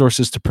the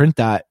resources to print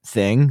that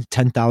thing,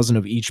 10,000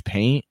 of each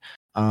paint,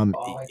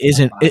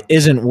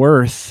 isn't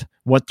worth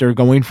what they're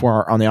going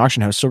for on the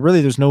auction house. So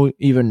really, there's no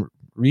even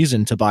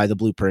reason to buy the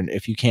blueprint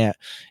if you can't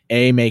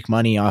make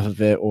money off of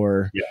it,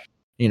 or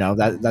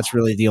that's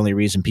really the only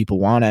reason people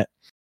want it.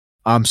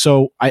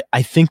 So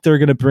I think they're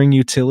going to bring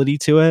utility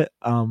to it,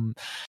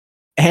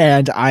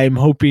 and I'm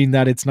hoping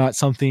that it's not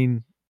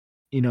something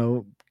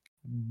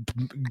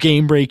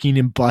game breaking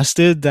and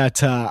busted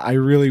that I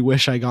really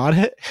wish I got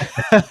it.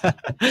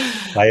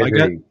 I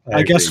agree.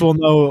 I guess we'll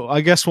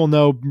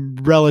know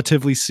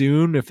relatively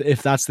soon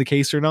if that's the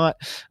case or not.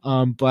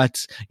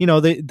 But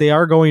they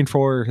are going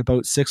for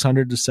about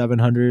 600 to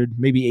 700,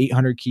 maybe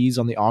 800 keys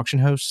on the auction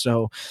house.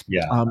 So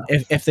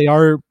if they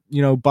are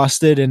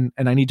busted and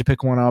I need to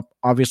pick one up,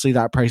 obviously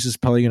that price is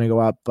probably going to go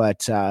up.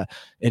 But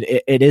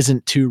it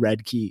isn't 2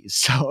 red keys.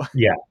 So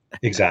yeah,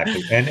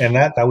 exactly. And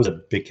that was a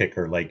big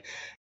kicker. Like,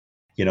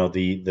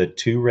 the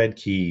 2 red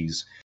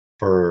keys,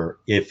 for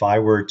if I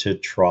were to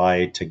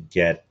try to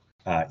get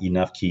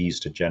enough keys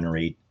to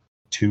generate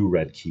 2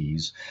 red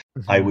keys,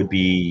 I Mhm. would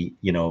be,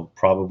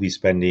 probably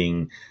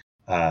spending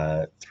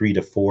 3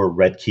 to 4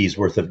 red keys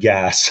worth of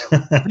gas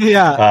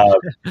Yeah.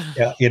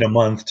 uh, in a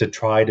month to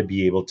try to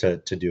be able to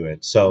do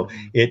it. So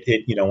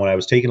Mhm. when I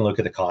was taking a look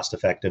at the cost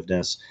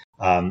effectiveness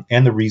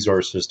and the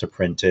resources to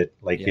print it,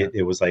 like Yeah.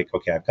 it was like,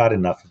 okay, I've got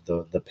enough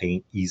of the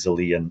paint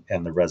easily and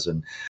the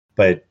resin,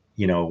 but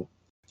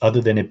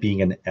other than it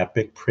being an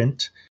epic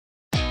print.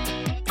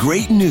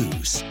 Great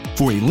news!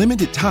 For a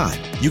limited time,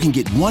 you can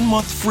get 1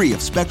 month free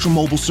of Spectrum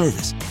Mobile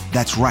service.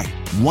 That's right,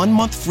 1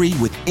 month free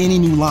with any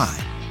new line.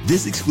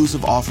 This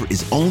exclusive offer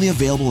is only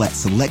available at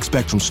select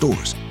Spectrum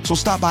stores, so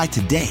stop by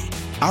today.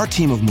 Our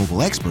team of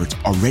mobile experts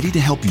are ready to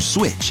help you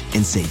switch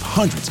and save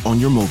hundreds on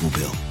your mobile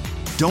bill.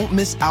 Don't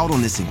miss out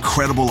on this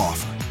incredible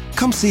offer.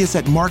 Come see us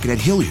at Market at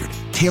Hilliard,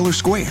 Taylor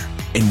Square,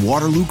 and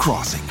Waterloo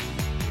Crossing.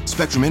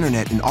 Spectrum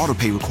Internet and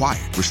autopay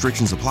required.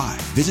 Restrictions apply.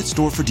 Visit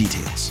store for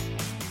details.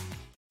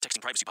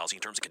 Texting privacy policy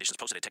and terms and conditions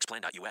posted at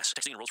textplan.us.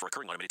 Texting enrolls for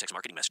recurring automated text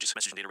marketing messages.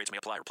 Message and data rates may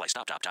apply. Reply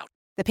stop to opt out.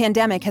 The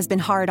pandemic has been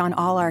hard on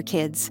all our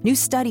kids. New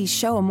studies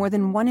show more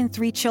than 1 in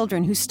 3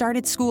 children who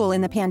started school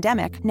in the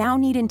pandemic now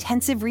need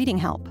intensive reading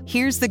help.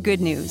 Here's the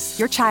good news.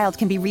 Your child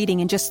can be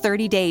reading in just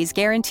 30 days,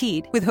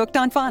 guaranteed, with Hooked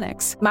on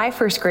Phonics. My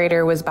first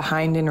grader was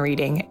behind in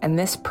reading, and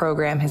this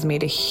program has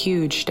made a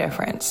huge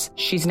difference.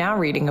 She's now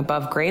reading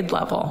above grade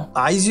level.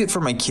 I use it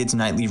for my kids'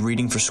 nightly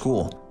reading for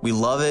school. We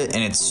love it,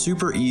 and it's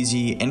super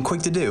easy and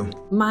quick to do.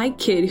 My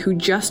kid, who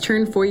just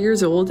turned 4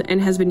 years old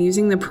and has been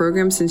using the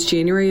program since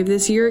January of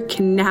this year,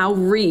 can now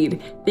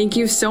read. Thank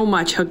you so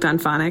much, Hooked on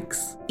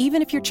Phonics.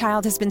 Even if your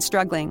child has been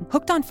struggling,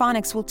 Hooked on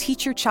Phonics will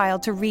teach your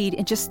child to read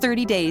in just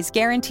 30 days,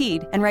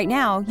 guaranteed. And right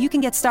now, you can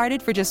get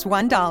started for just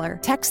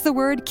 $1. Text the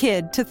word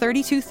KID to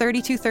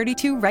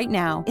 323232 right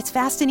now. It's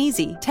fast and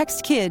easy.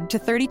 Text KID to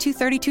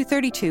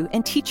 323232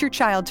 and teach your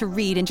child to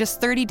read in just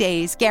 30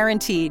 days,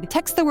 guaranteed.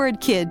 Text the word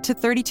KID to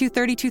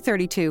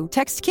 323232.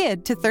 Text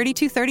KID to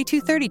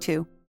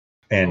 323232.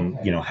 And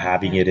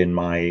having it in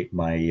my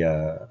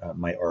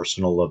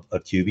arsenal of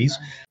QBs,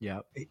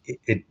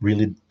 it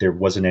really, there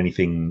wasn't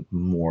anything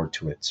more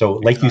to it. So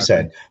like you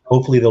said,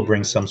 hopefully they'll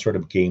bring some sort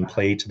of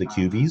gameplay to the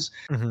QBs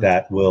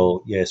that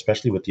will,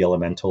 especially with the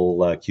elemental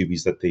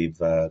QBs that they've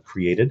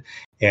created,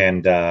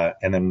 and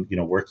then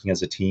working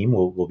as a team,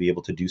 we'll be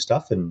able to do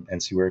stuff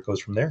and see where it goes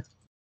from there.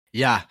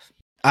 Yeah.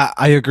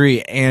 I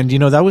agree. And,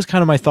 that was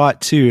kind of my thought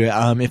too.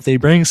 If they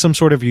bring some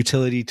sort of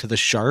utility to the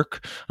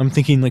shark, I'm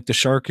thinking like the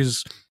shark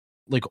is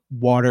like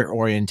water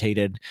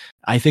orientated.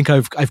 I think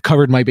I've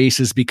covered my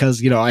bases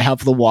because, I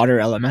have the water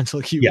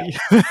elemental QB.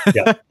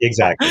 Yeah,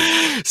 exactly.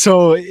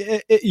 So,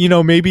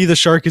 maybe the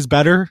shark is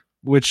better,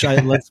 which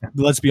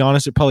let's be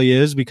honest, it probably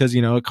is because,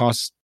 it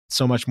costs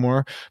so much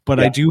more,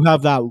 but I do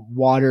have that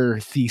water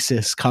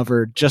thesis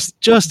covered just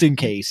in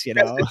case,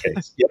 Just in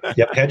case.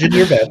 Yep. Hedging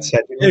your bets.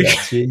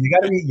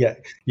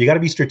 You gotta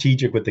be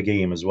strategic with the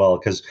game as well.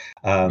 Cause,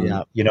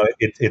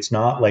 it's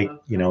not like,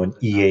 an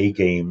EA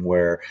game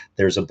where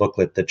there's a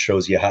booklet that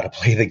shows you how to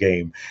play the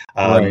game.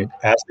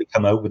 As they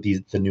come out with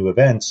the new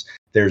events,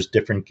 there's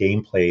different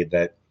gameplay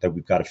that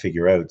we've got to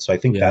figure out. So I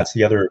think that's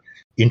the other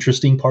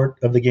interesting part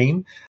of the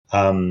game.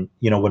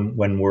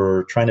 When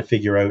we're trying to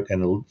figure out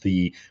and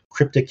the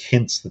cryptic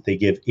hints that they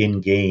give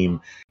in game,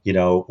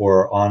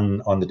 or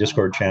on the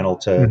Discord channel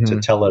to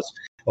tell us,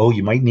 oh,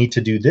 you might need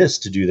to do this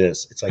to do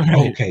this. It's like,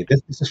 okay,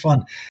 this is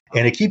fun,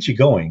 and it keeps you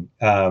going.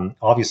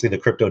 Obviously, the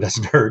crypto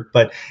doesn't hurt,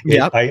 but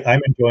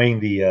I'm enjoying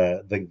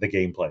the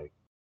gameplay.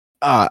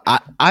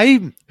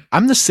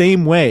 I'm the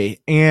same way,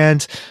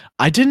 and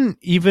I didn't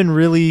even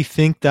really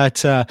think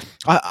that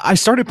I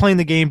started playing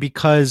the game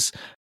because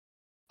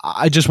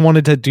I just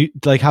wanted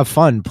to have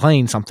fun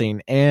playing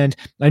something, and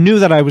I knew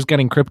that I was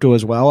getting crypto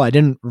as well. I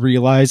didn't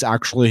realize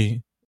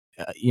actually,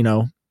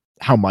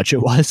 how much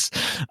it was,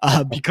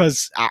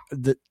 because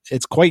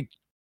it's quite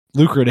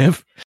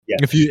lucrative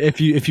if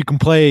you can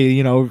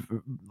play,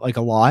 like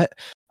a lot.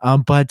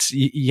 But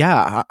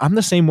I'm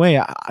the same way.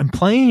 I'm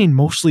playing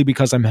mostly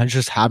because I'm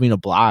just having a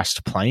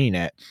blast playing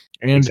it,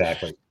 and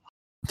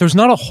there's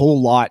not a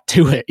whole lot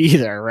to it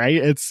either, right?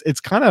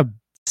 It's kind of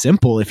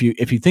simple if you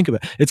think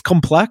about it. It's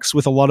complex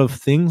with a lot of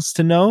things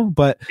to know,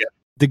 but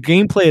the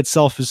gameplay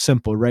itself is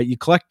simple, right? You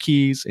collect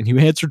keys and you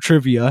answer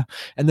trivia,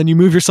 and then you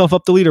move yourself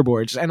up the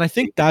leaderboards. And I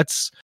think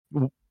that's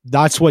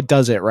what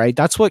does it, right?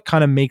 That's what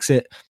kind of makes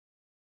it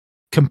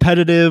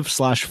competitive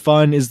 /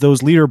 fun, is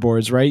those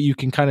leaderboards, right? You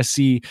can kind of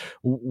see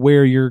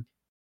where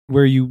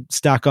you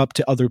stack up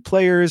to other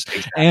players.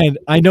 And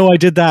I know I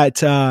did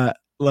that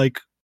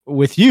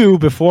with you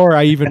before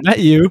I even met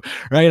you,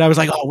 right? I was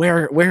like, oh,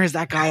 where is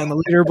that guy on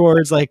the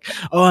leaderboards? Like,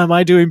 oh, am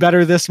I doing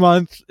better this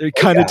month?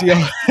 Kind of deal.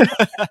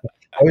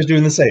 I was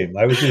doing the same.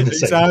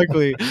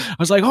 Exactly. I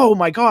was like, oh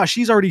my gosh,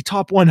 he's already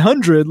top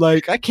 100.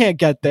 Like, I can't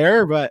get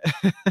there, but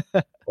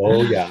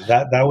oh yeah,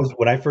 that was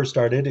when I first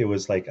started. It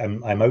was like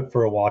I'm out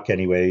for a walk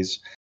anyways.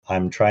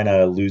 I'm trying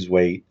to lose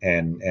weight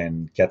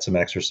and get some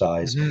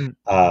exercise. And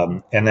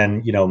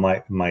then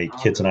my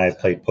kids and I have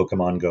played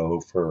Pokemon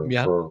Go for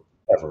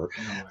forever.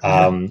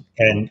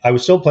 And I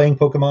was still playing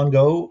Pokemon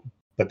Go,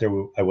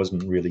 but I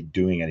wasn't really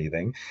doing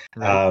anything.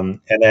 Right.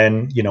 And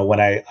then, when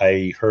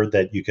I heard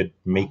that you could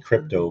make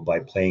crypto by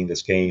playing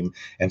this game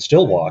and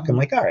still walk, I'm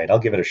like, all right, I'll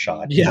give it a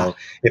shot. Yeah.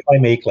 If I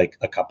make like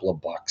a couple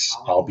of bucks,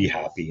 I'll be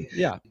happy.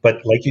 Yeah.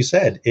 But like you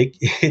said,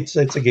 it's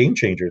a game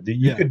changer.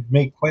 You could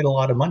make quite a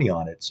lot of money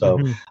on it. So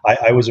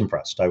I was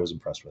impressed. I was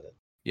impressed with it.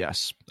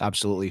 Yes,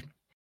 absolutely.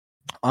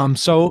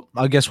 So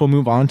I guess we'll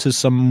move on to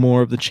some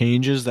more of the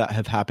changes that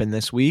have happened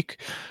this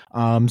week.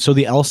 So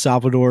the El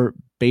Salvador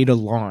beta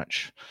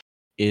launch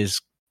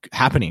is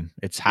happening.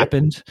 It's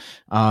happened.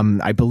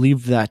 I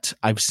believe that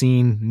I've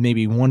seen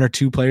maybe 1 or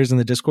 2 players in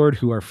the Discord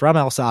who are from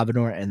El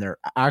Salvador, and they're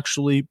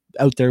actually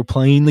out there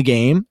playing the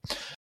game.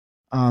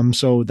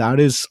 So that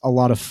is a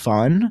lot of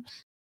fun.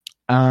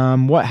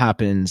 What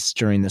happens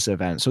during this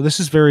event? So this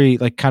is very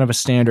like kind of a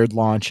standard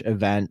launch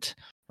event,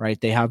 right?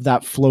 They have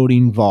that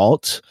floating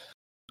vault,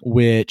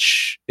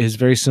 which is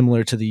very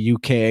similar to the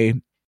UK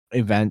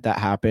event that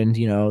happened.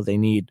 They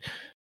need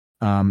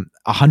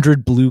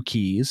 100 blue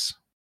keys,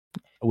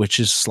 which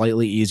is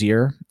slightly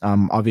easier.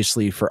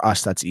 Obviously for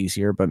us, that's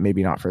easier, but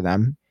maybe not for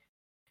them.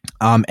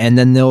 And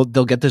then they'll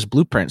get this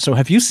blueprint. So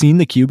have you seen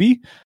the QB?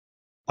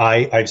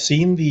 I've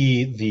seen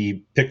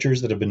the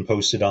pictures that have been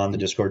posted on the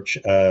Discord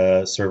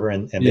server,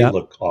 and they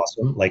look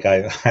awesome. Like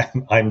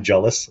I'm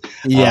jealous.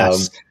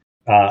 Yes.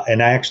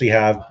 And I actually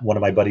have one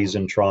of my buddies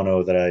in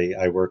Toronto that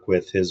I work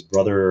with. His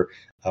brother,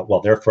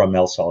 they're from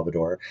El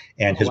Salvador,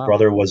 and his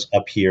brother was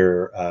up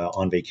here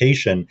on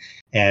vacation.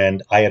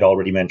 And I had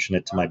already mentioned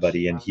it to my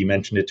buddy, and he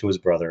mentioned it to his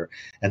brother.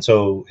 And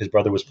so his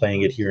brother was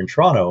playing it here in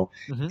Toronto,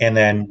 and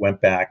then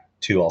went back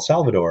to El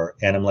Salvador.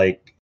 And I'm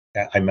like,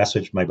 I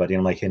messaged my buddy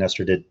and I'm like, hey,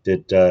 Nestor,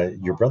 did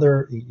your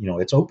brother,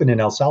 it's open in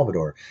El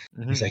Salvador.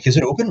 He's like, is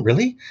it open?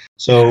 Really?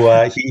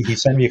 So he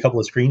sent me a couple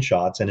of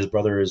screenshots, and his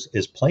brother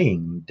is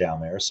playing down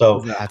there.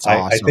 So that's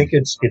awesome. I think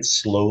it's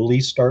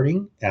slowly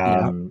starting.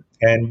 And,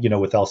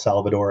 with El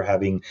Salvador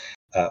having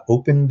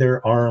opened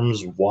their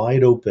arms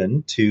wide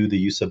open to the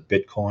use of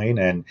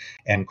Bitcoin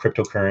and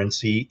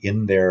cryptocurrency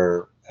in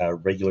their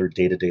regular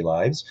day-to-day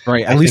lives.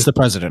 Right. At least the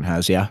president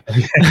has. Yeah.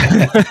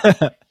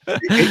 I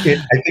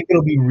think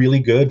it'll be really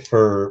good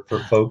for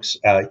folks,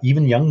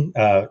 even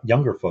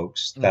younger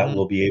folks that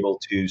will be able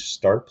to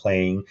start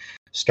playing,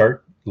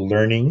 start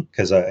learning.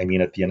 Because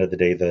at the end of the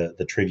day,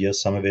 the trivia,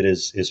 some of it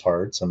is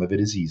hard, some of it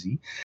is easy,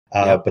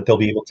 but they'll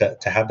be able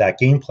to have that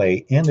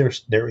gameplay, and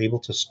they're able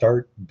to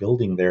start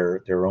building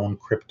their own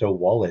crypto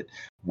wallet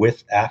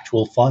with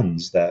actual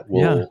funds that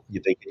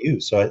they can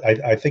use. So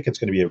I think it's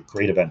going to be a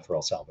great event for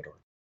El Salvador.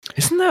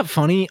 Isn't that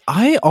funny?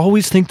 I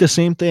always think the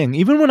same thing.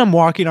 Even when I'm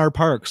walking our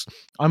parks,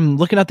 I'm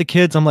looking at the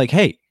kids. I'm like,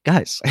 hey,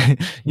 guys,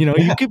 you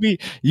could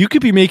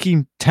be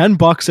making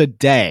 $10 a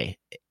day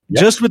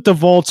just with the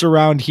vaults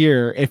around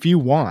here if you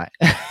want.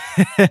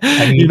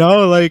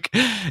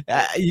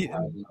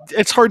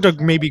 It's hard to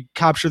maybe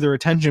capture their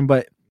attention,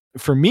 but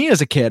for me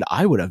as a kid,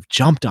 I would have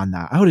jumped on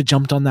that. I would have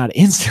jumped on that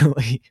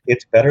instantly.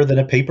 It's better than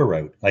a paper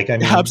route.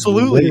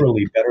 Absolutely,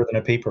 literally better than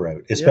a paper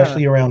route,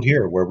 especially around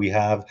here where we've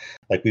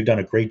done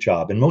a great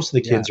job. And most of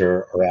the kids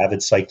are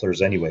avid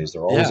cyclers anyways.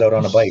 They're always out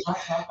on a bike.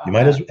 You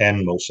might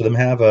and most of them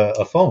have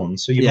a phone.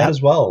 So you might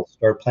as well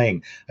start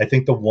playing. I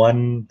think the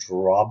one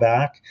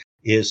drawback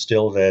is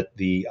still that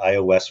the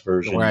iOS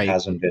version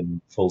hasn't been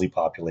fully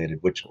populated,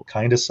 which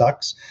kind of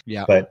sucks.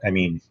 Yeah. But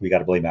we got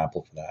to blame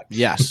Apple for that.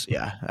 Yes.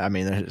 Yeah.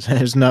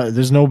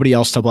 There's nobody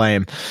else to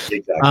blame.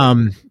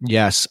 Exactly.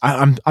 Yes.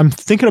 I'm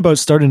thinking about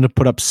starting to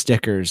put up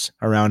stickers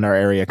around our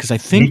area, because I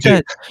think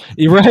that,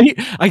 right.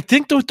 I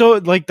think though,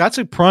 like that's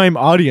a prime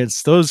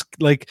audience. Those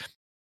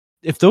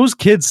if those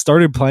kids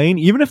started playing,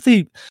 even if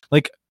they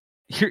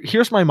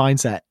here's my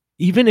mindset.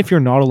 Even if you're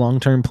not a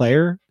long-term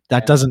player,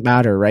 that doesn't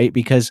matter, right?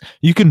 Because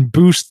you can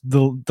boost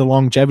the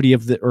longevity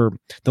of the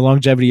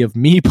longevity of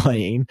me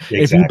playing.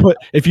 Exactly.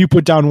 If you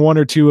put down 1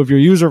 or 2 of your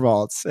user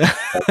vaults.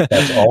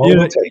 That's all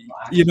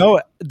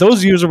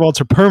those user vaults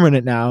are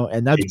permanent now,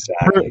 and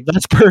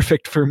that's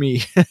perfect for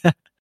me.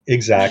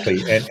 Exactly.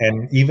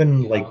 And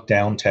even like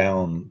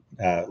downtown,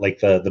 like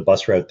the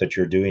bus route that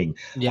you're doing,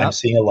 I'm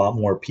seeing a lot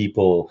more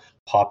people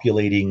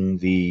populating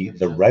the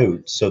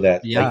route, so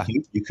that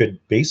you could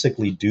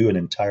basically do an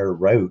entire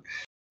route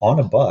on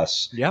a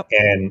bus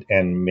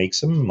and make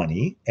some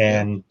money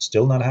and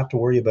still not have to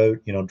worry about,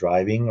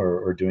 driving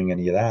or doing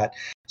any of that.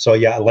 So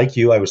like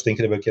you, I was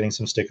thinking about getting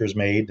some stickers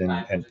made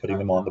and putting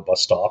them on the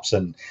bus stops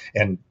and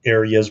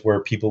areas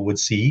where people would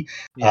see,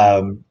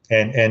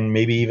 and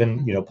maybe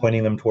even,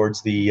 pointing them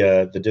towards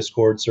the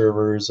Discord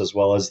servers, as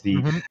well as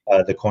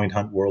the Coin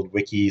Hunt World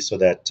Wiki, so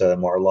that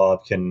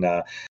Marlov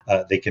can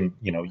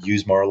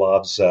use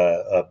Marlov's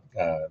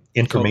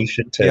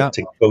information to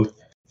go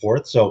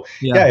forth. So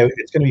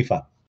it's going to be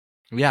fun.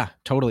 Yeah,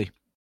 totally.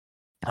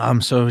 So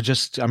I'm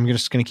just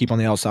going to keep on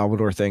the El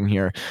Salvador thing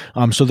here.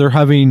 So they're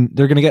going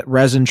to get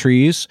resin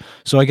trees.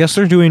 So I guess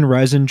they're doing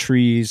resin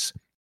trees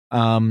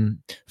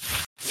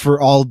for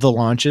all the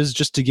launches,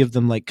 just to give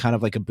them kind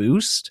of a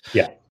boost.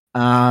 Yeah.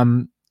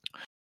 What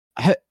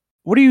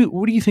do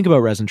you think about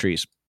resin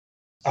trees?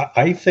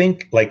 I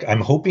think, like,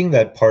 I'm hoping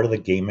that part of the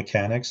game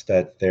mechanics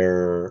that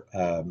they're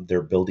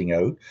building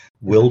out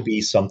will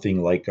be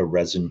something like a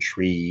resin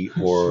tree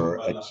or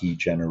a key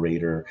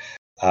generator.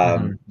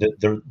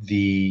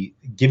 The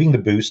giving the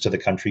boost to the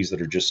countries that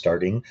are just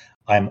starting,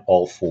 I'm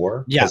all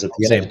for, Yeah, because at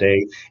the end same. of the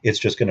day, it's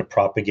just going to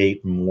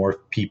propagate more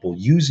people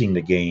using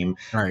the game,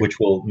 Right. which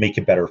will make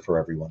it better for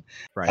everyone.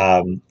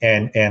 Right.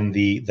 And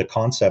the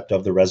concept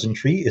of the resin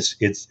tree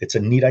it's a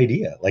neat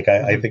idea. Like,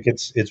 I think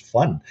it's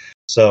fun.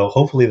 So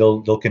hopefully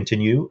they'll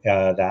continue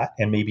that,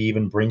 and maybe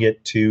even bring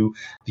it to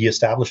the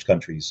established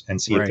countries and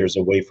see if there's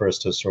a way for us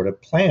to sort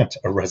of plant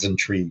a resin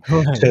tree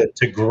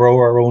to grow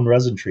our own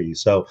resin tree.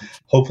 So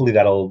hopefully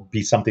that'll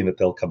be something that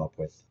they'll come up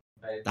with.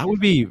 That would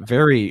be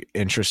very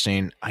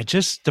interesting.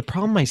 The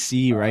problem I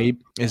see, right,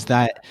 is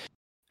that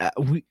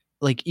we,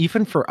 like,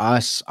 even for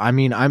us, I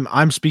mean,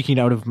 I'm speaking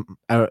out of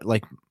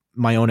like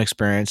my own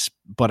experience,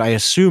 but I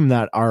assume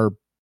that our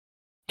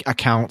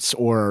accounts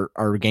or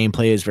our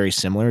gameplay is very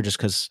similar, just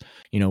because,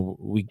 you know,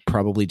 we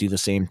probably do the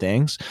same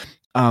things.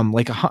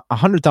 Like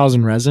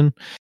 100,000 resin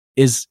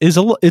is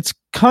it's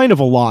kind of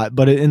a lot,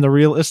 but in the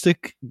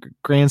realistic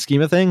grand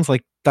scheme of things,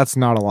 like, that's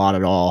not a lot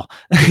at all.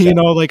 Exactly. You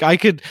know, like, I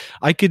could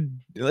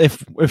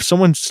if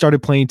someone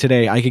started playing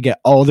today, I could get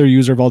all their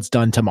user vaults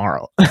done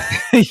tomorrow.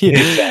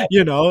 Exactly.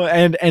 You know,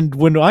 and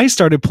when I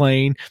started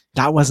playing,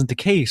 that wasn't the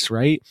case,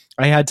 right?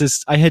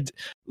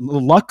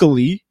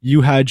 Luckily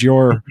you had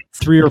your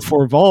 3 or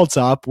 4 vaults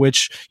up,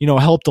 which, you know,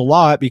 helped a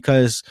lot,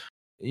 because,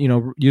 you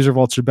know, user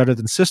vaults are better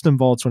than system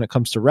vaults when it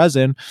comes to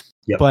resin.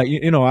 Yep. But,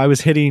 you know, I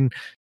was hitting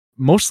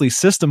mostly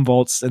system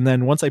vaults, and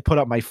then once I put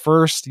up my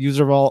first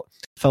user vault,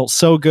 felt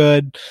so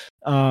good,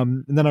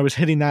 and then I was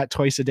hitting that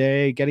twice a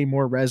day, getting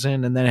more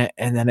resin, and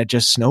then it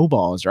just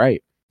snowballs,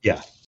 right?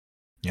 Yeah.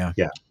 Yeah.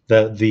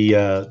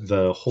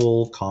 The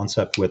whole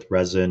concept with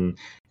resin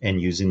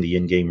and using the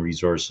in-game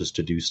resources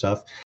to do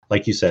stuff,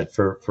 like you said,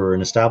 for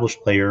an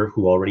established player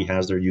who already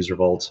has their user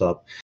vaults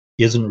up,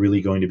 isn't really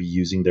going to be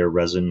using their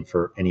resin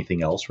for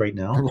anything else right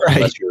now, Right.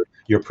 unless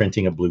you're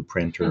printing a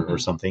blueprint or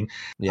something.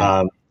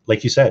 Yeah.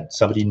 Like you said,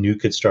 somebody new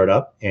could start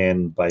up,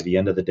 and by the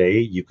end of the day,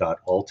 you've got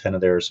all 10 of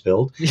theirs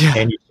filled,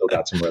 and you've still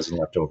got some resin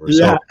left over.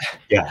 Yeah. So,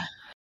 yeah,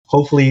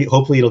 hopefully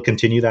it'll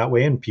continue that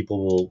way, and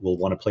people will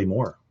want to play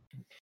more.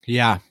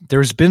 Yeah,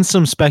 there's been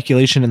some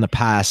speculation in the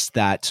past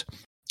that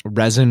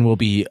resin will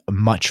be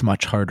much,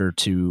 much harder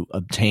to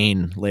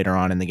obtain later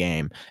on in the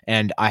game,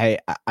 and I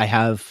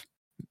have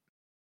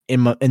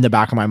in the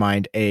back of my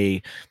mind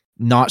a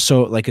not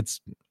so, like,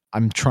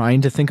 I'm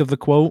trying to think of the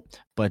quote,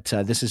 but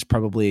this is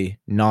probably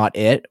not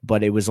it,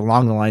 but it was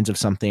along the lines of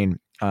something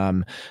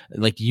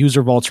like,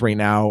 user vaults right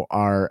now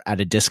are at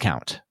a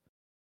discount.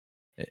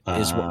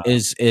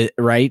 Is it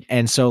right?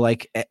 And so,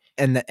 like,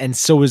 and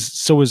so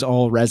is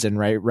all resin,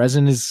 right?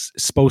 Resin is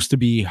supposed to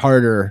be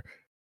harder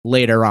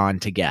later on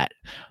to get.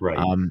 Right.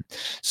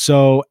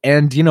 So,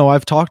 and, you know,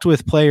 I've talked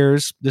with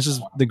players. This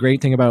is the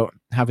great thing about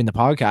having the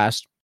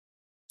podcast.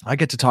 I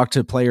get to talk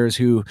to players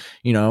who,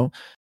 you know,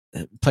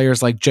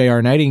 players like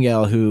J.R.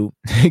 Nightingale, who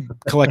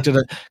collected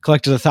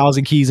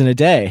 1,000 keys in a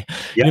day,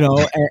 Yep. you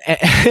know,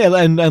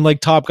 and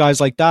like top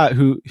guys like that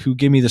who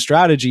give me the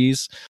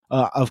strategies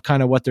of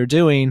kind of what they're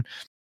doing.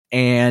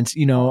 And,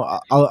 you know,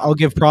 I'll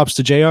give props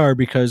to JR,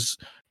 because,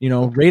 you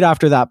know, right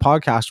after that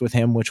podcast with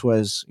him, which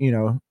was, you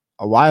know,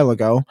 a while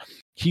ago,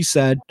 he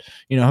said,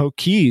 you know,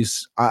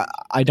 keys,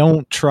 I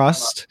don't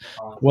trust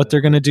what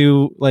they're going to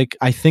do. Like,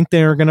 I think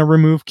they're going to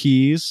remove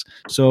keys.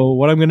 So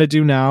what I'm going to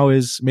do now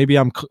is, maybe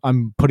I'm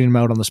putting him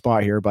out on the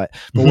spot here, but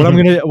what I'm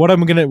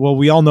going to, well,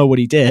 we all know what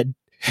he did.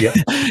 Yeah.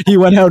 He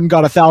went out and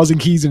got 1,000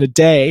 keys in a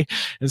day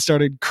and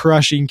started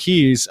crushing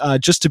keys,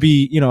 just to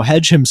be, you know,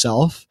 hedge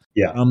himself.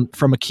 Yeah.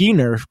 From a key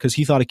nerf, because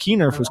he thought a key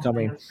nerf was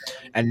coming.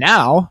 And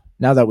now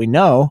that we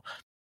know,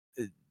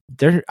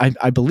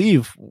 I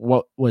believe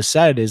what was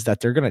said is that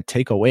they're going to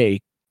take away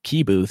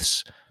key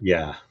booths.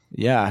 Yeah.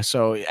 Yeah.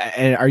 So,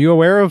 and are you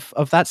aware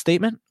of that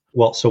statement?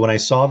 Well, so when I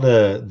saw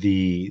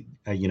the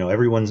you know,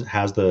 everyone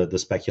has the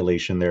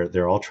speculation.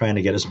 They're all trying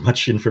to get as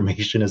much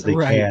information as they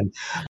can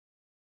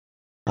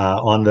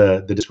on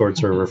the Discord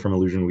server from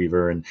Illusion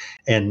Weaver,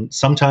 and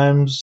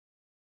sometimes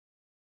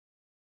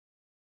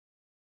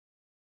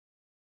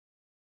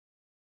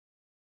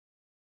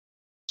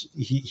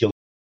he'll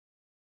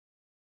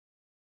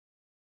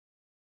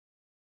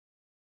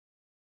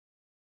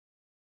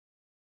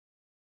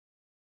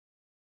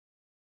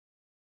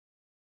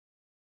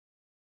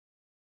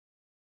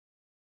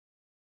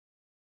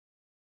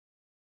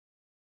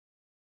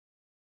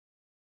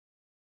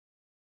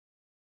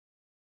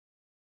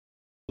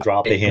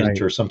drop a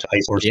hint or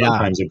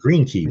sometimes a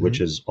green key,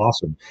 which is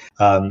awesome.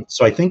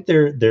 So I think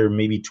they're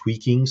maybe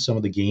tweaking some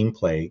of the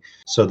gameplay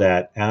so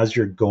that as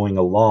you're going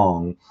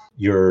along,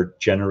 you're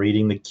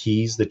generating the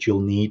keys that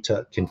you'll need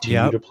to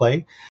continue to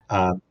play.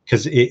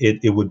 Because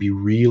it would be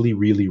really,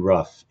 really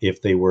rough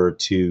if they were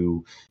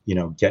to, you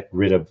know, get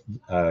rid of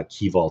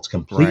key vaults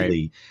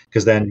completely.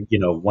 Because then, you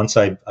know, once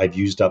I've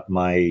used up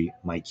my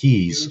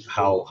keys,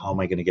 how am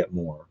I going to get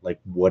more? Like,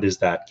 what is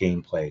that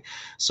gameplay?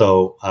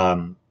 So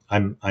I'm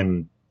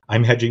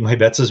I'm hedging my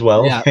bets as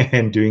well Yeah.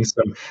 and doing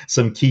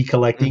some key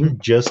collecting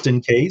just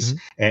in case,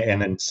 Mm-hmm.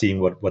 and then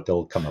seeing what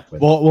they'll come up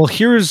with. Well,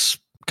 here's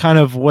kind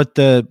of what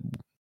the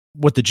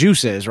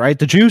juice is, right?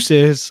 The juice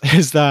is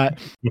that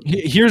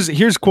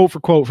here's quote for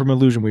quote from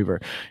Illusion Weaver.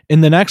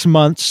 In the next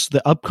months,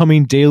 the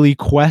upcoming daily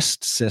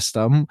quest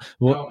system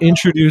will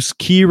introduce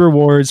key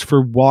rewards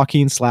for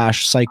walking /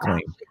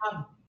 cycling.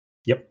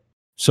 Yep.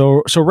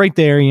 So right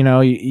there,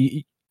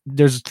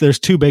 there's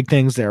two big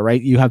things there,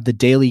 right? You have the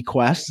daily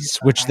quests,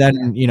 which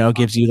then,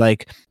 gives you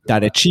like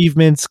that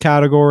achievements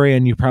category,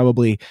 and you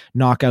probably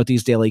knock out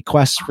these daily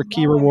quests for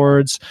key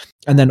rewards.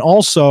 And then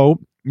also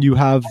you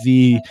have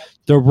the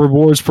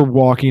rewards for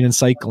walking and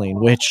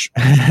cycling, which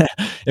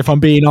if I'm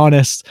being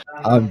honest,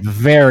 I'm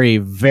very,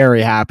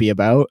 very happy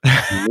about.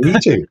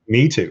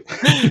 Me too.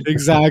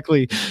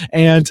 Exactly.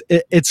 And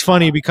it's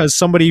funny because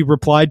somebody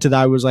replied to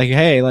that, was like,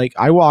 hey, like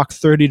I walk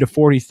 30 to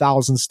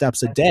 40,000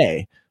 steps a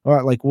day.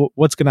 Or like,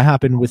 what's going to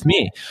happen with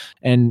me?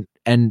 And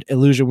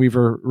Illusion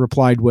Weaver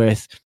replied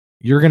with,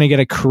 you're going to get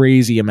a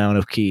crazy amount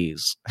of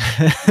keys.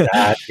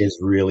 That is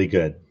really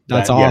good.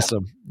 That's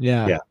awesome.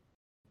 Yeah.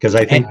 Because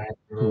I think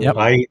Yep.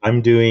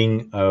 I'm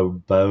doing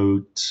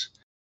about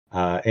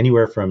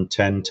anywhere from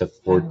 10 to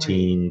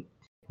 14,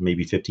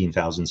 maybe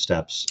 15,000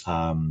 steps,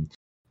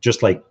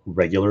 just like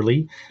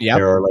regularly. Yep.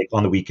 There are like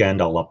on the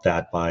weekend, I'll up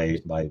that by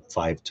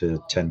 5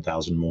 to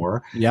 10,000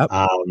 more. Yep.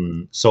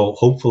 So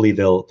hopefully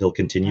they'll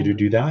continue to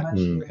do that,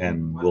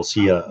 and we'll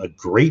see a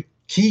great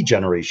key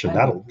generation.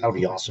 That'll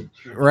be awesome.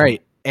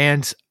 Right.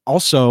 And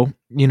also,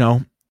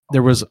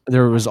 there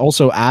was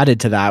also added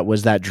to that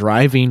was that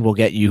driving will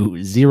get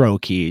you 0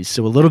 keys.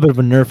 So a little bit of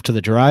a nerf to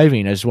the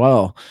driving as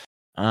well.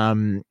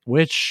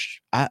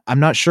 Which I'm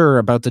not sure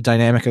about the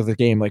dynamic of the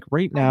game. Like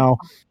right now,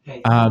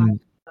 I'm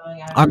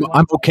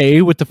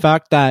okay with the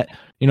fact that,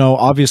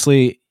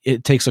 obviously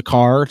it takes a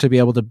car to be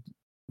able to,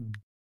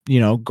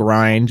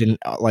 grind and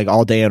like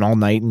all day and all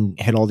night and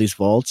hit all these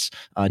vaults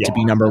to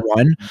be number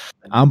one.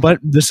 But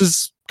this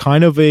is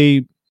kind of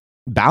a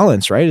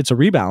balance, right? It's a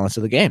rebalance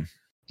of the game.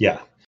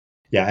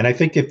 Yeah, and I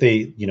think if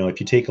they, if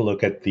you take a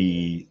look at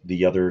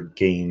the other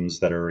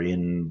games that are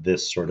in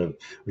this sort of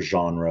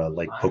genre,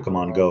 like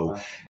Pokemon Go,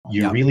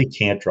 you really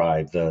can't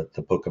drive the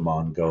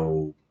Pokemon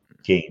Go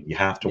game. You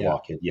have to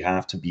walk it. You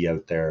have to be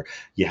out there.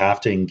 You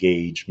have to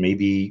engage,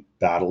 maybe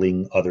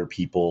battling other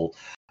people.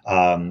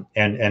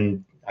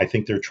 And I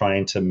think they're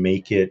trying to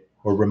make it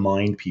or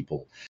remind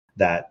people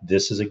that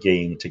this is a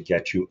game to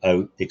get you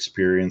out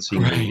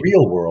experiencing the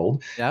real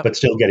world, but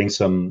still getting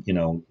some,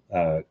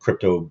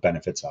 crypto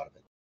benefits out of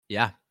it.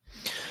 Yeah.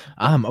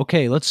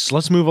 Okay,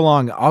 let's move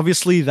along.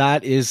 Obviously,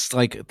 that is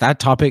like that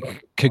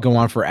topic could go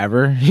on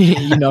forever.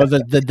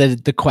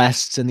 The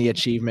quests and the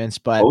achievements,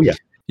 but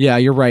yeah,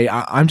 you're right.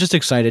 I'm just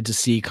excited to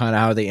see kind of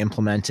how they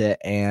implement it,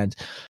 and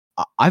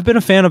I've been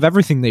a fan of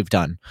everything they've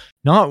done.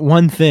 Not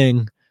one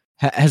thing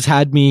has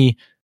had me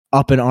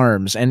up in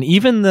arms, and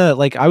even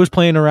I was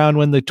playing around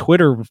when the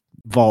Twitter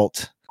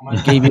vault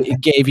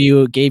gave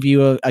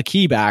you a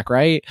key back,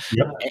 right?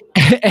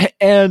 Yep.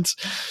 And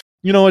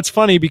it's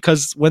funny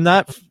because when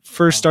that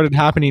first started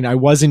happening, I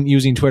wasn't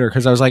using Twitter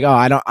because I was like, oh,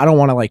 I don't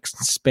want to like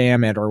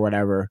spam it or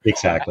whatever.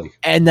 Exactly.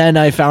 And then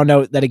I found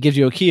out that it gives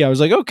you a key. I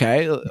was like,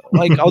 okay,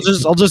 like I'll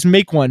just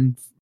make one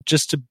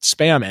just to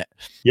spam it.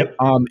 Yep.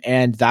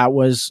 And that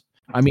was,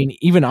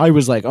 even I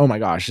was like, oh my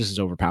gosh, this is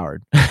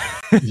overpowered.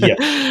 Yeah.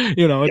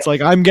 It's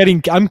like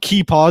I'm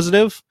key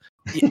positive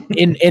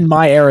in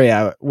my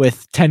area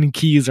with 10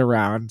 keys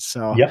around.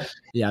 So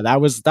yeah, that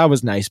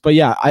was nice. But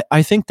yeah,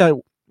 I think that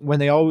when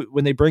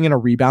they bring in a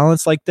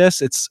rebalance like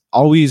this, it's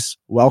always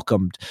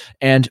welcomed,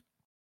 and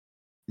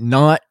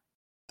not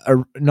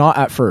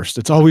at first.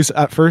 It's always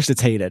at first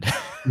it's hated.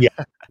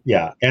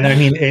 Yeah. And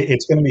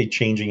it's going to be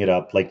changing it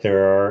up. Like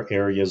there are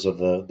areas of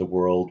the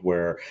world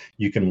where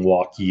you can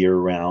walk year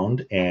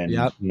round and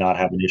not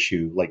have an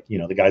issue. Like,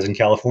 the guys in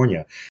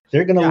California,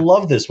 they're going to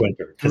love this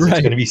winter because it's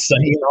going to be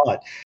sunny and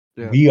hot.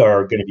 Yeah. We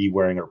are going to be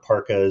wearing our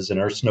parkas and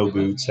our snow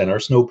boots and our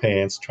snow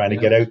pants, trying to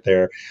get out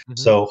there. Mm-hmm.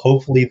 So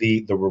hopefully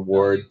the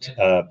reward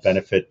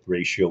benefit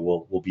ratio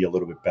will be a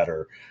little bit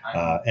better,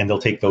 and they'll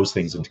take those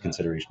things into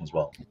consideration as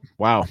well.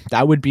 Wow,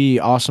 that would be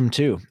awesome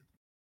too.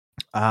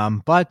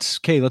 But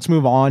okay, let's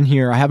move on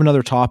here. I have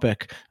another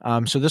topic.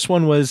 So this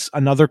one was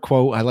another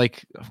quote. I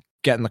like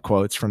getting the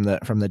quotes from the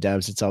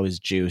devs. It's always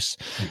juice.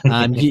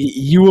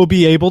 You will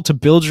be able to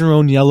build your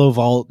own yellow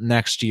vault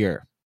next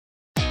year.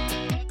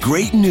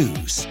 Great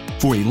news.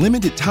 For a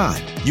limited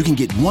time, you can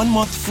get 1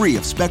 month free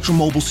of Spectrum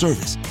Mobile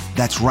service.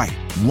 That's right,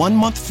 1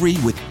 month free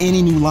with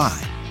any new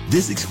line.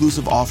 This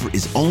exclusive offer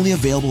is only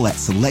available at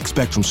select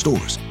Spectrum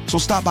stores, so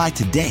stop by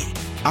today.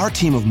 Our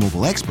team of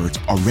mobile experts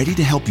are ready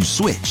to help you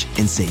switch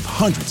and save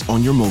hundreds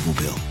on your mobile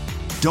bill.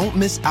 Don't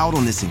miss out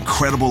on this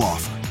incredible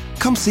offer.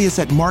 Come see us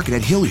at Market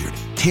at Hilliard,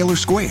 Taylor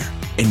Square,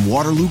 and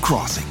Waterloo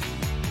Crossing.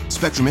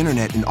 Spectrum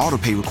Internet and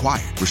autopay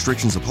required.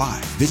 Restrictions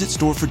apply. Visit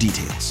store for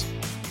details.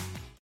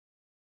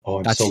 Oh,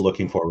 I'm so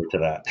looking forward to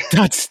that.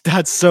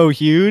 That's so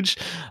huge.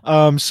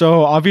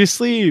 So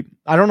obviously,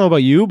 I don't know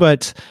about you,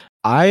 but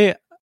I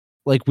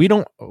like we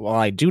don't. Well,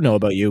 I do know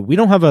about you. We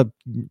don't have a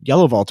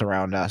yellow vault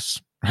around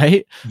us,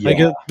 right? Yeah.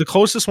 Like the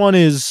closest one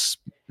is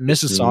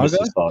Mississauga.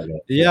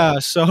 Yeah.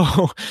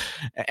 So,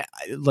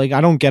 like,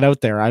 I don't get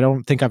out there. I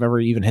don't think I've ever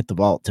even hit the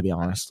vault, to be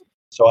honest.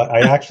 So I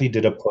actually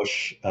did a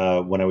push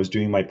when I was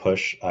doing my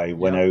push. I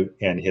went out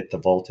and hit the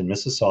vault in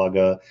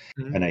Mississauga,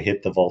 and I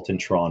hit the vault in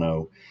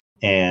Toronto.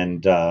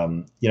 And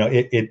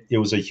it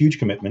was a huge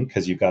commitment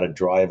because you've got to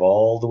drive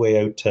all the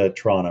way out to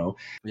Toronto,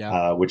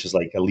 which is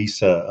like at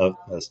least a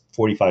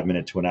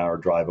 45-minute to an hour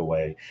drive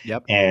away.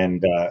 Yep.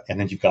 And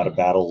then you've got to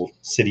battle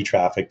city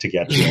traffic to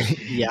get to it.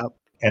 Yep.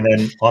 And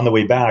then on the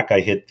way back, I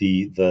hit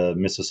the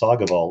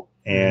Mississauga vault,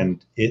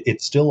 and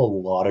it's still a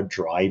lot of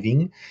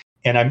driving.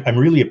 And I'm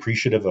really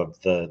appreciative of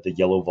the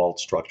yellow vault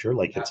structure.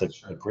 Like, it's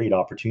a great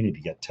opportunity to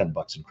get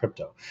 $10 in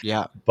crypto.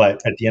 Yeah.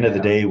 But at the end of the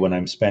day, when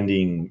I'm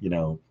spending,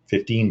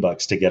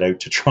 $15 to get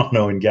out to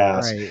Toronto in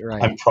gas,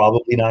 right. I'm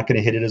probably not going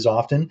to hit it as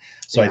often.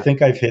 So I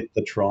think I've hit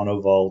the Toronto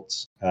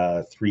vault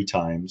 3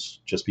 times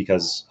just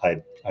because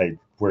I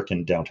work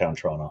in downtown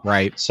Toronto.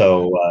 Right.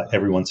 So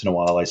every once in a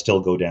while I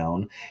still go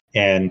down,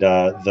 and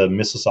the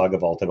Mississauga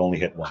vault I've only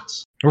hit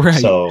once. Right.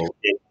 So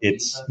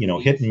it's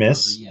hit and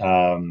miss,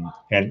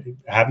 and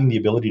having the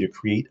ability to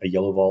create a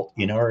yellow vault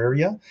in our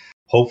area,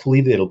 hopefully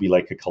it'll be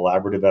like a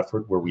collaborative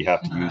effort where we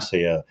have to use,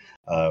 say,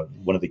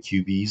 one of the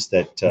QBs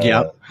that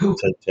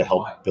to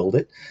help build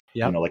it.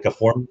 Like the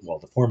Foreman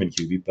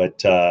QB,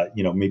 but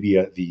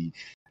maybe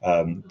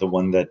the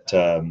one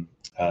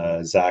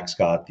that Zach's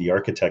got, the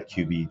Architect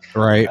QB.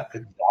 Right.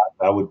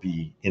 That would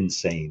be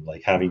insane.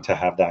 Like, having to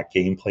have that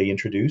gameplay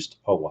introduced.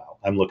 Oh wow,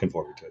 I'm looking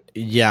forward to it.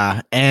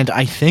 Yeah, and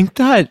I think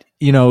that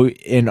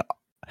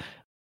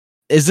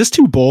is this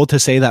too bold to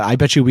say that I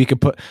bet you we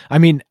could put? I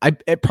mean,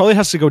 it probably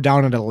has to go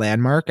down at a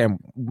landmark, and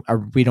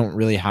we don't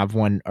really have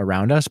one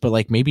around us. But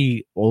like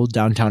maybe old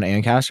downtown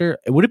Ancaster.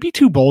 Would it be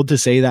too bold to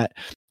say that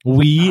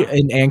we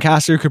in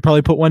Ancaster could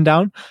probably put one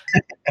down?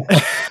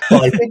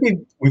 Well, I think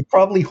we've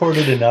probably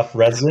hoarded enough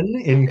resin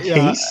in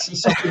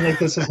case something like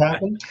this has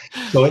happened.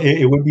 So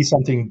it would be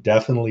something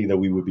definitely that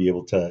we would be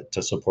able to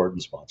support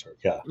and sponsor.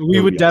 Yeah,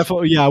 we would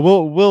definitely.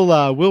 Awesome.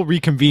 Yeah, we'll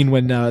reconvene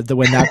when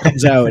that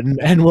comes out,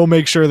 and we'll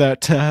make sure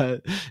that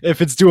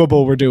if it's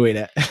doable, we're doing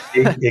it.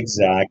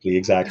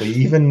 Exactly.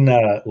 Even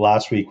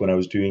last week when I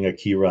was doing a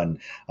key run,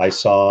 I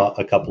saw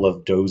a couple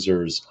of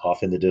dozers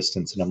off in the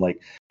distance, and I'm like,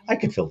 I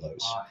can fill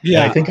those.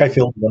 Yeah, and I think I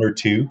filled 1 or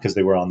 2 because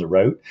they were on the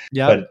route.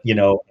 Yeah, but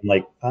I'm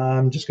like,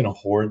 I'm just going to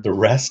hoard the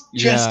rest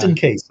just in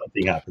case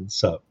something happens.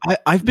 So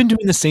I've been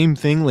doing the same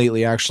thing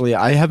lately. Actually,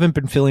 I haven't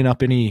been filling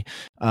up any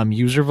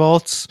user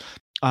vaults.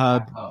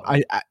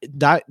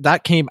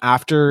 That came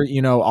after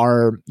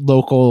our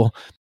local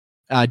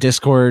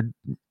Discord.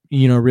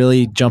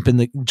 Really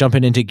jumping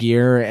into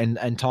gear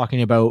and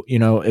talking about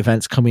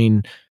events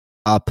coming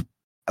up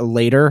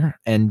later,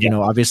 and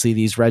obviously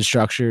these red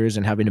structures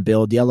and having to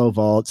build yellow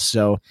vaults.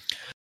 So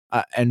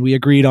and we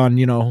agreed on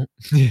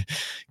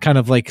kind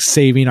of like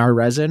saving our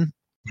resin.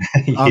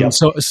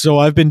 So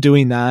I've been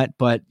doing that,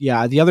 but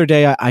yeah, the other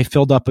day I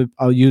filled up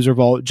a user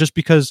vault just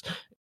because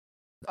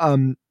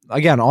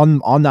again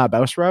on that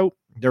bounce route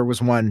there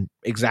was one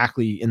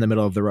exactly in the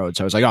middle of the road,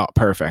 so I was like, oh,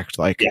 perfect,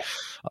 like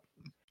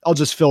I'll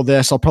just fill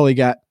this. I'll probably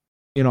get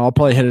I'll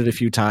probably hit it a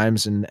few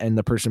times, and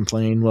the person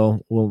playing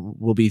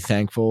will be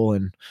thankful,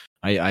 and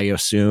I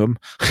assume.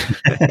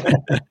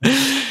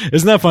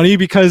 Isn't that funny?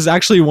 Because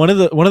actually one of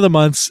the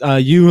months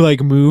you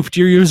like moved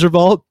your user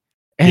vault,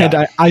 and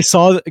I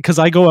saw, because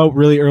I go out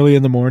really early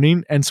in the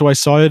morning, and so I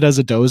saw it as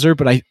a dozer,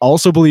 but I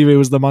also believe it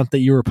was the month that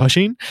you were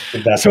pushing.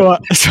 So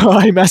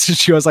I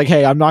messaged you. I was like,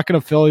 hey, I'm not going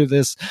to fill you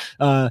this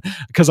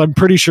because I'm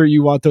pretty sure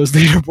you want those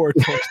leaderboard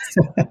points.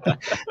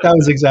 That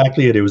was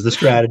exactly it. It was the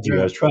strategy.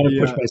 I was trying to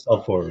push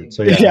myself forward.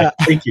 So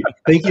thank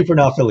you for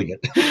not filling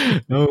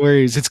it. No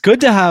worries. It's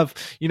good to have,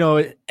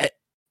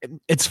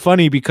 it's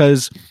funny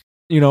because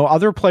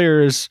other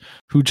players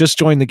who just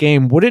joined the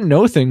game wouldn't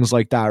know things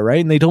like that,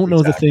 right? And they don't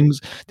know the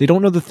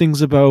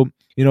things about,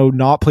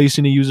 not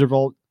placing a user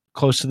vault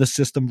close to the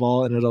system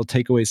vault and it'll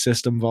take away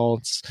system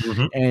vaults.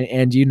 Mm-hmm.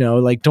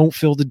 And like, don't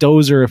fill the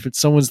dozer if it's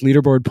someone's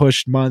leaderboard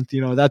pushed month.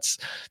 That's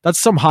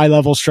some high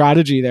level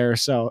strategy there.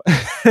 So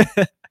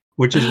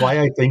which is why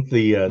I think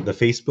the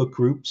Facebook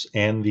groups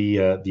and the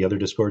other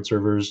Discord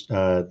servers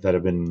that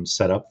have been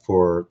set up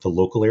for the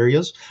local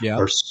areas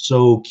are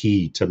so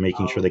key to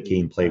making sure that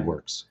gameplay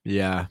works.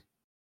 Yeah,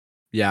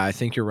 I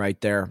think you're right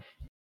there,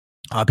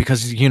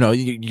 because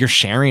you're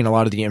sharing a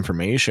lot of the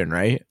information,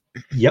 right?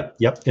 Yep.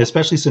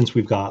 Especially since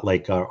we've got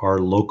like our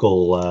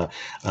local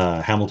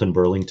Hamilton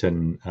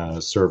Burlington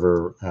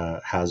server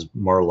has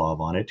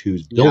Marlov on it,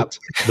 who's built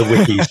the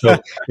wiki. So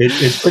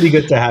it's pretty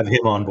good to have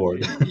him on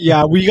board.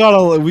 Yeah, we got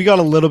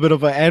a little bit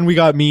of and we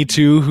got me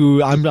too,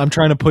 who I'm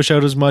trying to push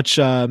out as much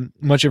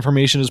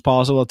information as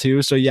possible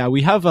too. So yeah,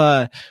 we have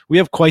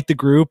quite the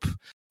group,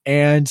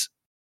 and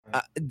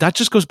that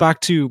just goes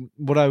back to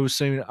what I was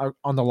saying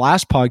on the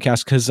last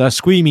podcast, because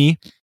Squeamy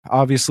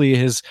obviously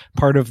is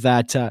part of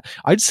that.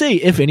 I'd say,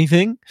 if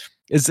anything,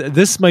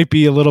 this might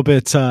be a little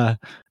bit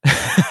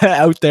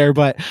out there,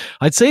 but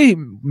I'd say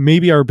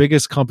maybe our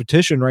biggest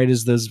competition, right,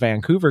 is those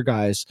Vancouver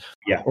guys,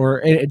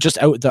 or just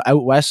the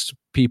out west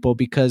people,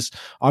 because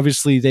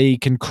obviously they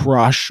can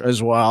crush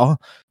as well.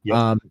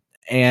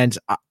 And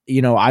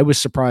I was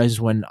surprised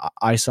when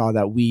I saw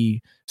that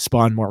we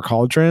spawn more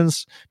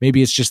cauldrons.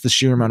 Maybe it's just the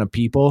sheer amount of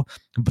people.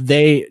 But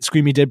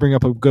Screamy did bring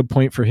up a good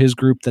point for his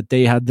group, that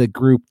they had the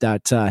group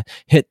that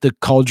hit the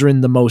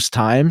cauldron the most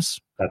times.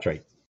 That's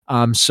right.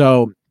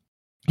 So,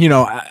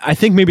 I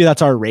think maybe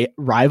that's our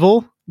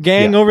rival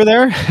gang over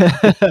there.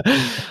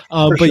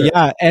 But sure.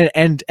 Yeah,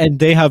 and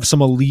they have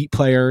some elite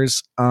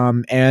players.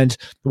 And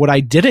what I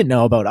didn't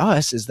know about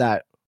us is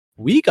that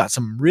we got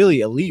some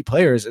really elite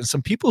players and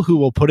some people who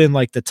will put in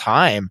like the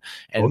time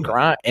and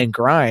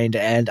grind.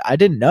 And I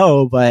didn't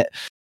know, but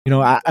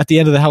at the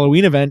end of the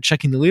Halloween event,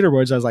 checking the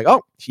leaderboards, I was like,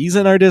 oh, he's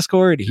in our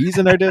Discord. He's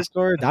in our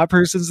Discord. That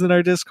person's in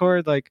our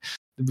Discord. Like,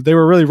 they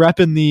were really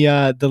repping the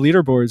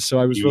leaderboards. So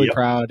I was really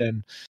proud,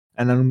 and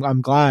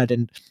I'm glad.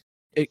 And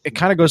it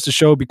kind of goes to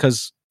show,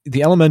 because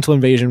the Elemental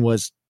Invasion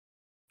was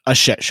a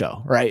shit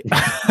show, right?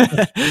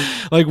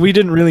 Like, we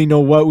didn't really know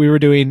what we were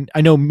doing.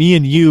 I know me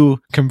and you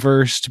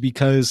conversed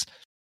because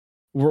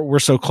we're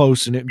so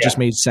close, and it just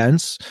made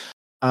sense.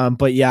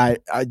 But yeah,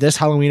 this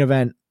Halloween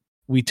event,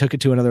 we took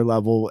it to another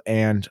level,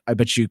 and I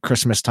bet you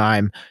Christmas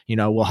time,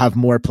 we'll have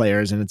more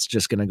players, and it's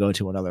just going to go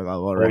to another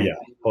level, right?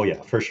 Oh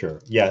yeah, for sure.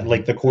 Yeah,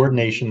 like the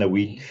coordination that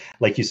we,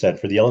 like you said,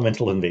 for the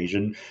Elemental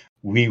Invasion,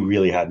 we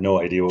really had no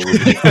idea what we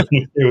were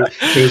doing.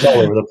 It was all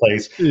over the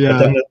place. Yeah. But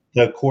then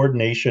the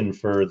coordination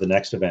for the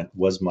next event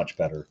was much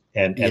better.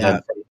 And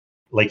then,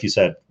 like you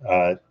said,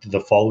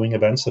 the following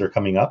events that are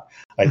coming up,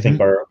 I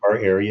think our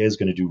area is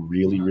going to do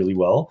really, really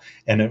well.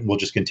 And we'll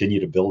just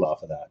continue to build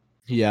off of that.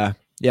 Yeah.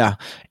 Yeah.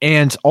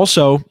 And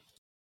also,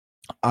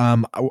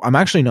 I'm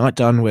actually not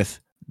done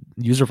with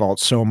user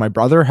vaults. So my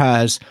brother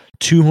has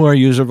 2 more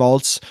user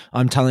vaults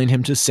I'm telling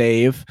him to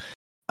save.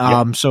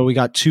 So we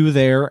got 2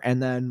 there,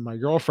 and then my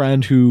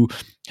girlfriend, who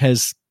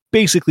has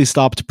basically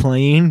stopped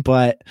playing,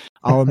 but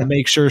I'll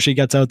make sure she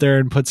gets out there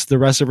and puts the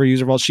rest of her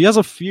user vaults. She has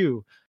a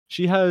few.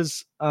 She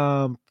has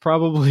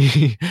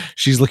probably,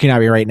 she's looking at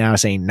me right now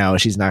saying no,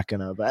 she's not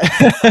gonna, but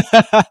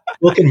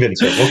we'll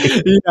convince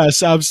her.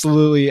 Yes,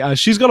 absolutely.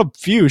 She's got a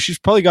few. She's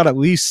probably got at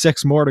least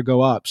 6 more to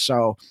go up.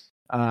 So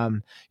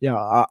our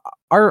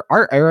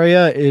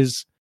area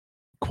is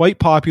quite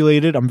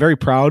populated. I'm very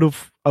proud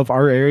of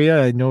our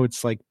area. I know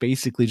it's like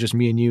basically just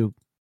me and you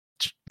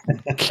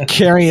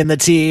carrying the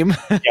team.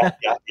 Yeah.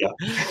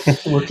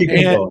 We're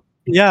keeping going.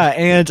 Yeah,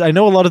 and I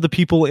know a lot of the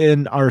people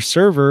in our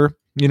server,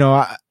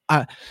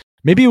 I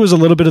maybe it was a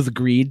little bit of the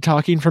greed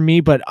talking from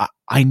me, but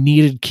I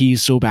needed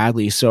keys so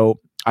badly. So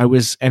I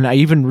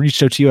even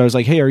reached out to you. I was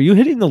like, hey, are you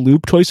hitting the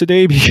loop twice a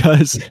day?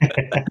 Because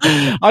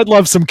I'd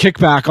love some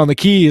kickback on the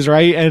keys,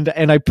 right?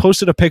 And I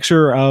posted a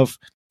picture of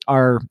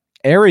our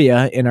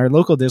area in our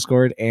local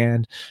Discord,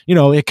 and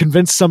it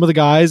convinced some of the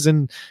guys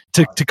and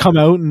to come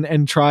out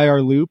and try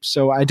our loop.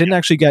 So I didn't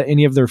actually get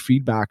any of their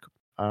feedback,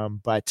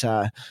 but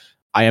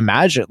I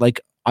imagine, like,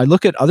 I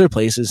look at other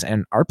places,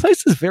 and our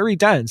place is very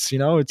dense.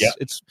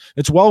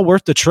 It's well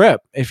worth the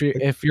trip if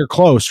you're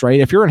close,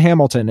 right? If you're in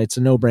Hamilton, it's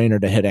a no-brainer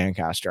to hit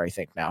Ancaster, I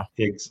think now.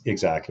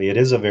 Exactly. It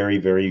is a very,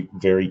 very,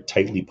 very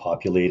tightly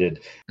populated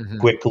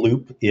quick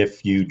loop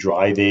if you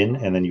drive in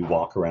and then you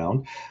walk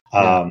around.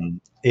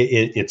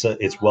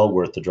 It's well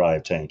worth the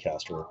drive to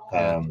Ancaster.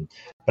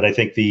 But I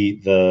think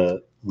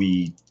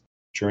we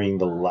during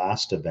the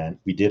last event,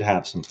 we did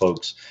have some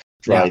folks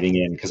driving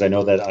in, because I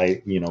know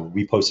that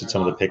we posted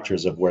some of the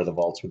pictures of where the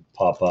vaults would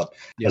pop up,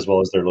 as well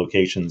as their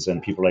locations,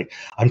 and people were like,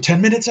 I'm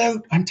 10 minutes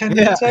out.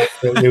 Minutes out.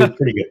 It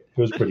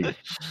was pretty good.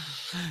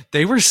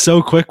 They were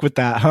so quick with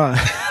that, huh?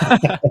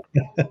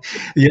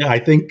 Yeah, I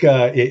think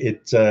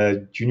it's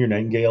Junior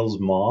Nightingale's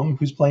mom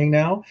who's playing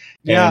now.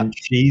 And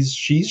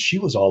she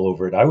was all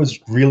over it. I was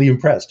really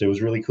impressed. It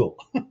was really cool.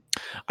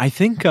 I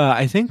think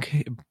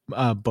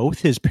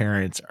both his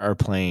parents are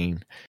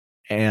playing.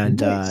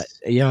 And nice.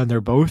 And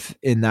they're both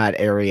in that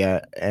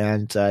area.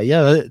 And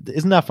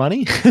isn't that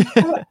funny?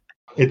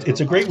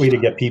 It's a great way to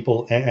get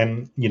people.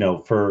 And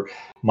for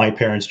my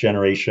parents'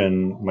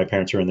 generation, my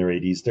parents are in their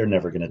 80s. They're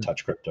never going to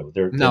touch crypto.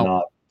 They're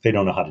not. They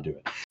don't know how to do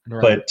it.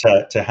 Right.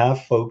 But to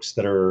have folks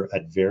that are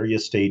at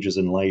various stages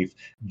in life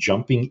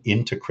jumping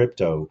into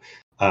crypto,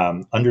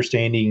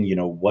 understanding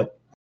what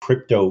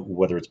crypto,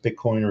 whether it's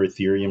Bitcoin or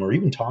Ethereum, or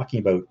even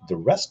talking about the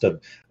rest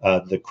of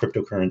the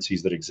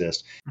cryptocurrencies that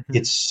exist,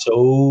 it's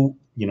so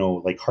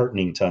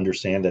heartening to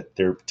understand that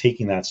they're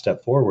taking that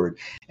step forward,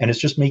 and it's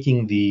just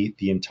making the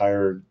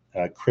entire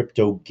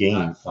crypto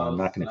game, I'm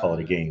not going to call it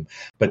a game,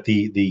 but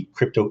the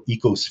crypto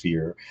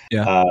ecosphere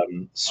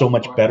so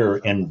much better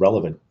and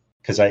relevant,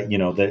 because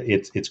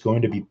it's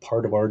going to be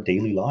part of our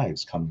daily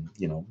lives come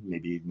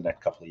maybe in the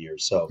next couple of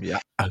years. So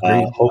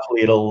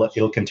hopefully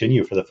it'll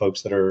continue for the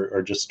folks that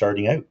are just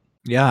starting out.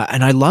 Yeah,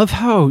 and I love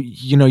how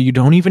you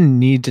don't even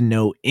need to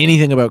know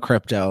anything about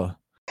crypto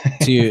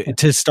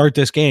to start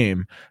this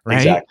game, right?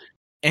 Exactly.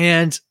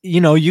 And,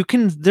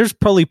 there's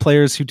probably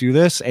players who do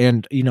this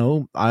and,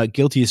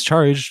 guilty as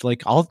charged.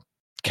 Like, I'll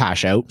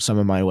cash out some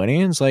of my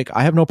winnings. Like,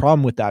 I have no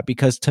problem with that,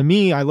 because to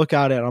me, I look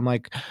at it and I'm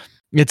like,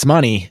 it's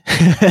money.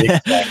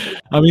 Exactly.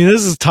 I mean,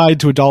 this is tied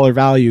to a dollar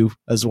value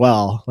as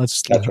well.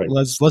 That's right.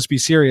 Let's be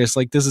serious.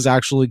 Like, this is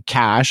actually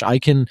cash. I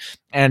can,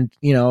 and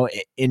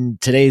in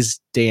today's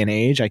day and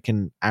age, I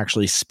can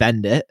actually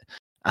spend it.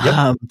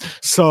 Yep.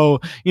 So,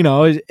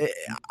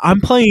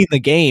 I'm playing the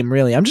game,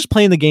 really. I'm just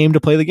playing the game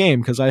to play the game,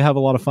 because I have a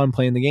lot of fun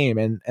playing the game.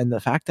 And the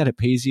fact that it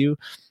pays you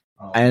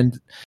and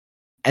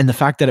the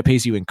fact that it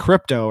pays you in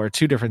crypto are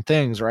two different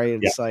things, right?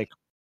 It's like,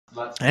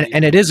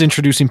 and it is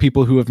introducing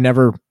people who have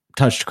never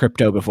touched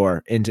crypto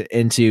before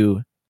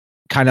into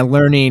kind of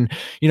learning,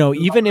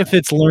 even if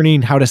it's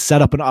learning how to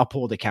set up an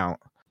Uphold account.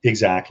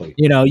 Exactly.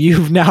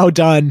 You've now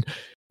done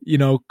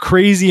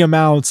crazy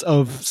amounts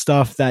of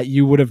stuff that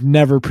you would have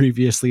never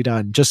previously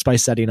done just by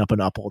setting up an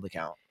Uphold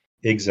account.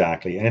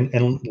 Exactly.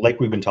 And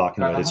like we've been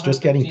talking about, it's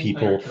just getting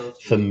people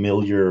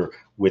familiar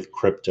with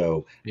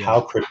crypto, how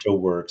crypto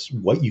works,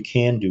 what you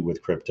can do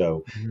with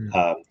crypto,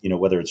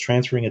 whether it's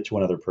transferring it to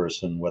another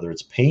person, whether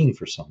it's paying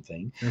for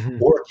something,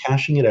 or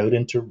cashing it out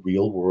into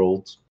real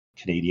world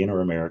Canadian or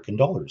American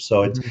dollars.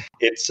 So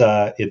it's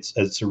a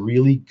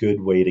really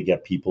good way to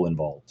get people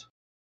involved.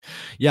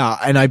 Yeah,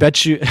 and I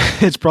bet you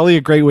it's probably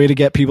a great way to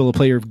get people to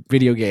play your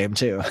video game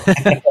too.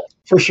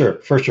 For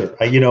sure.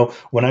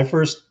 When I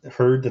first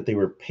heard that they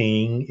were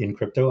paying in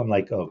crypto, I'm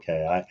like,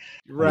 okay,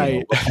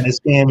 what kind of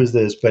scam is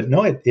this? But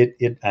no,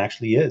 it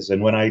actually is.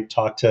 And when I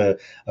talked to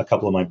a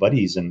couple of my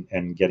buddies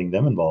and getting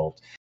them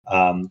involved,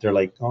 they're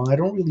like, oh, I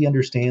don't really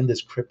understand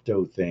this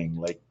crypto thing.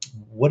 Like,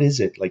 what is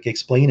it? Like,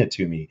 explain it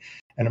to me.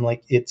 And I'm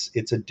like,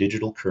 it's a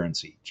digital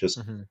currency.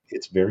 Just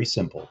it's very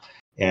simple.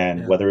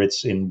 And whether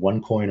it's in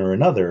one coin or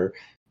another,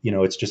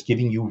 it's just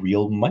giving you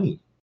real money.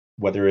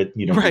 Whether it,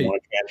 you want to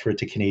transfer it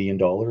to Canadian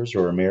dollars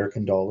or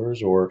American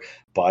dollars or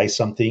buy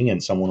something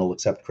and someone will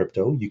accept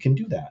crypto, you can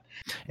do that.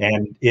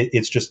 And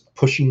it's just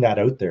pushing that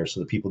out there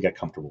so that people get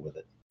comfortable with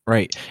it.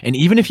 Right. And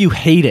even if you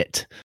hate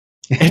it,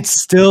 it's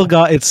still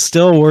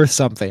worth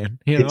something.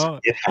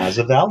 It has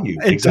a value.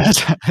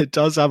 It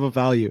does have a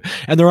value.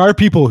 And there are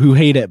people who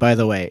hate it, by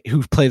the way,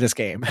 who play this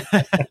game.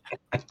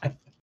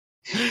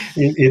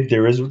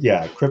 There is,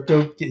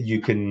 crypto.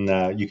 You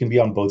can be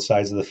on both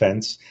sides of the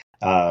fence.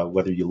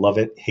 Whether you love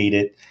it, hate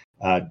it,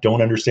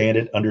 don't understand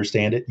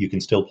it, you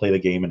can still play the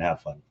game and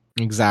have fun.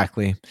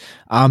 Exactly.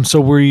 So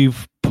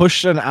we've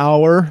pushed an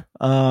hour,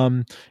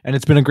 and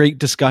it's been a great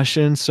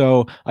discussion.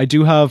 So I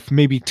do have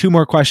maybe two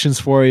more questions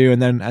for you,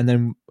 and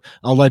then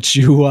I'll let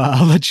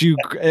you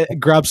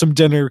grab some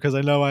dinner, because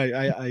I know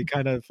I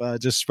kind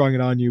of just sprung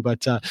it on you.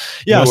 But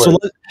No so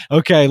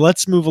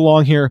let's move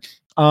along here.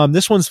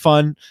 This one's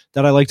fun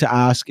that I like to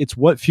ask. It's,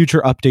 what future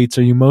updates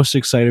are you most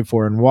excited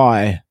for and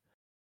why?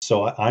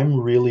 So I'm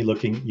really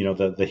looking,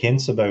 the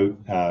hints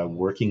about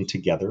working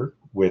together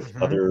with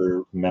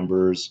other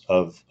members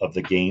of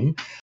the game.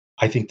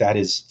 I think that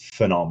is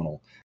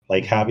phenomenal.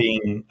 Like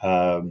having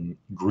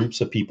groups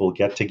of people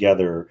get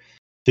together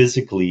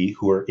physically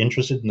who are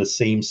interested in the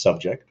same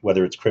subject,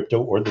 whether it's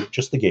crypto or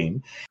just the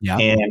game,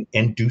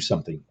 and do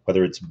something,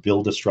 whether it's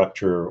build a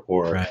structure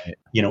or,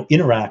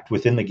 interact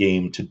within the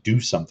game to do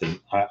something.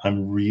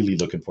 I'm really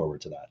looking forward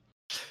to that.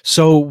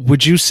 So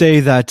would you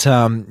say that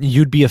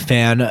you'd be a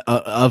fan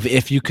of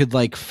if you could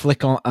like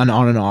flick on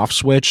and off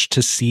switch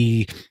to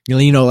see,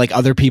 like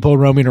other people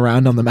roaming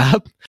around on the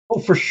map? Oh,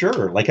 for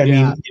sure. Like, I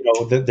mean,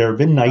 there have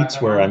been nights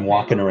where I'm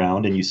walking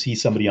around and you see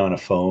somebody on a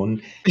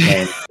phone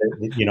and,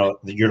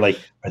 you're like,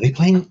 are they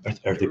playing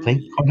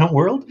Coin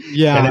World?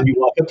 Yeah. And then you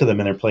walk up to them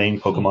and they're playing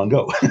Pokemon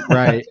Go.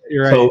 Right.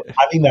 You're right. So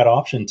having that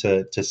option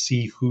to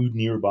see who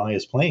nearby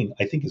is playing,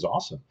 I think is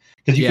awesome.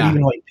 Because you can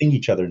even like ping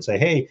each other and say,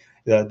 hey,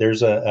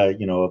 there's a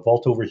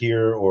vault over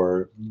here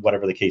or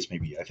whatever the case may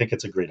be. I think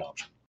it's a great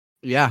option.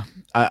 Yeah,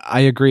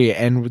 I agree.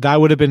 And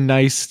that would have been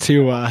nice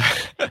to,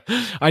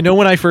 I know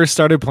when I first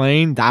started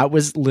playing, that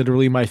was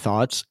literally my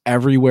thoughts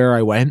everywhere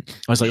I went.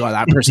 I was like, oh,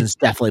 that person's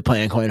definitely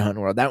playing Coin Hunt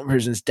World. That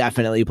person's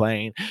definitely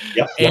playing.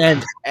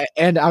 Yep.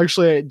 And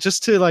actually,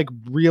 just to like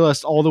reel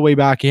us all the way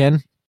back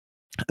in,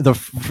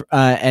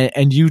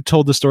 and you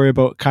told the story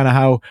about kind of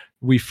how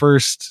we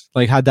first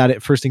like had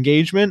that first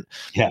engagement.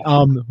 Yeah.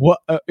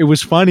 It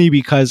was funny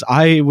because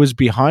I was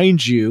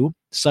behind you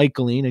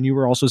cycling and you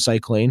were also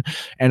cycling,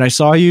 and I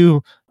saw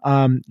you.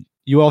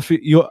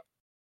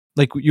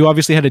 You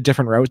obviously had a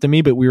different route than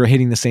me, but we were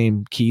hitting the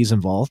same keys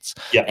and vaults.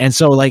 Yeah. And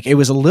so like it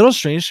was a little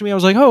strange to me. I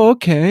was like, oh,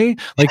 okay.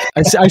 Like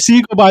I see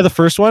you go by the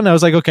first one. I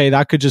was like, okay,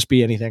 that could just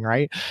be anything,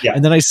 right? Yeah.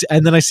 And then I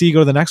see you go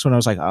to the next one. I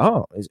was like,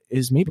 oh,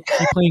 is maybe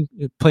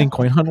he playing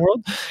Coin Hunt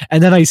World?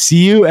 And then I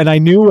see you, and I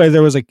knew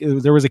there was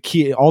a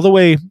key all the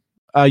way.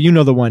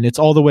 The one. It's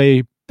all the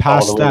way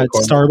past that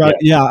Starbucks.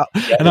 Yeah.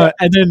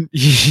 And then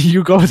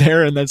you go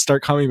there and then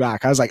start coming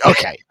back. I was like,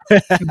 okay.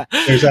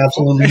 There's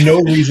absolutely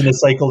no reason to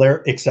cycle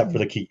there except for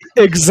the key.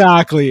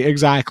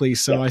 Exactly.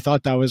 So I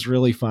thought that was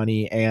really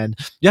funny. And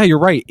yeah, you're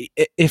right.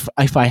 If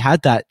I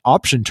had that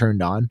option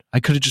turned on, I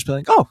could have just been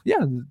like, oh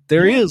yeah,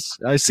 there he is.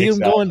 I see him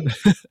going.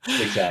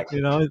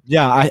 Exactly.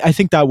 I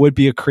think that would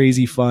be a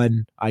crazy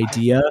fun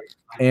idea.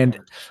 And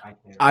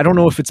I don't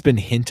know if it's been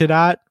hinted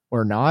at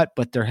or not,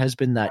 but there has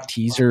been that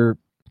teaser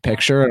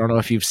picture. I don't know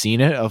if you've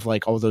seen it, of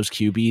like all those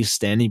QBs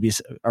standing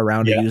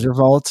around a user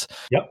vault.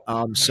 Yep.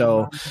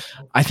 So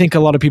I think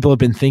a lot of people have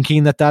been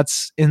thinking that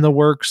that's in the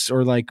works,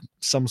 or like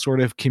some sort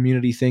of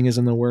community thing is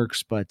in the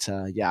works. But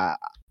yeah,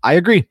 I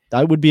agree.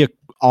 That would be an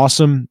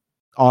awesome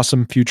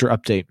future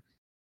update.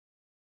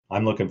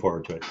 I'm looking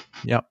forward to it.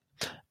 Yep.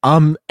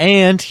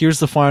 And here's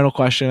the final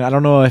question. I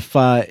don't know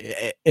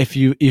if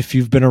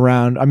you've been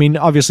around. I mean,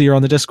 obviously you're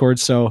on the Discord,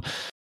 so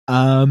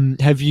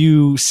have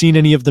you seen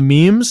any of the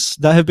memes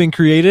that have been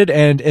created?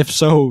 And if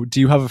so, do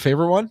you have a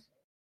favorite one?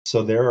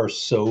 So there are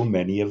so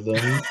many of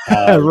them.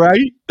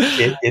 Right?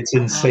 It's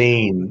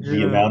insane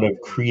the amount of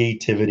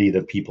creativity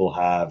that people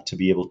have to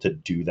be able to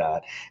do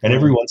that. And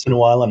every once in a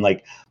while, I'm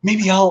like,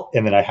 maybe and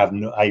then I'm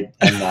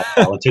not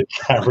talented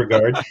in that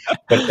regard,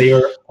 but they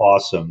are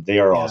awesome. They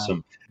are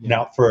awesome.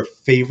 Now, for a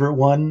favorite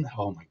one,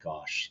 oh my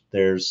gosh,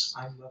 there's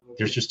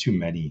just too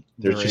many.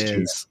 There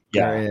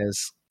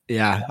is.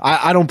 Yeah,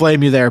 I don't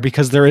blame you there,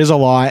 because there is a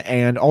lot,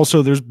 and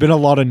also there's been a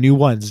lot of new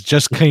ones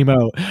just came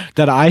out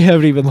that I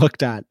haven't even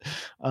looked at.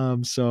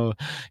 So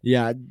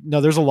yeah,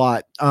 no, there's a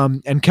lot.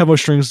 And Kevo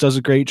Strings does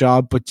a great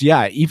job, but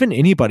yeah, even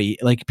anybody,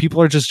 like,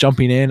 people are just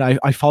jumping in.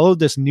 I followed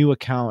this new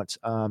account.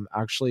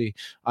 Actually,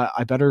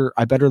 I better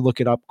look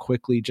it up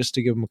quickly just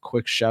to give them a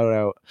quick shout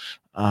out.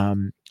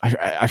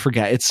 I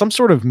forget. It's some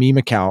sort of meme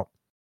account.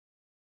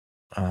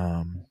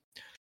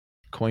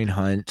 Coin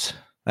Hunt.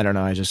 I don't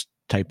know. I just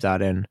typed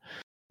that in.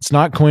 It's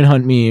not Coin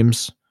Hunt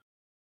memes.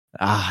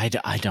 I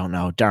don't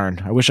know.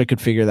 Darn. I wish I could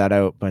figure that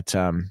out. But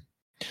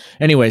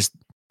anyways,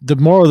 the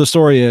moral of the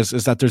story is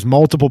that there's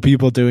multiple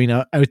people doing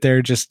out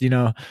there just,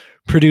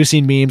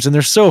 producing memes, and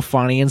they're so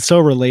funny and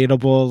so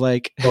relatable.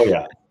 Like, oh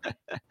yeah.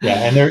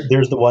 Yeah. And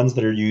there's the ones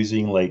that are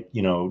using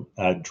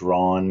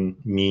drawn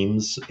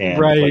memes and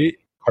right.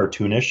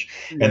 Cartoonish,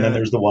 and then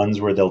there's the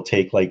ones where they'll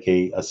take like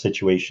a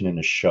situation in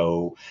a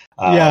show.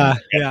 I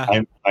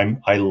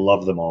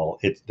love them all.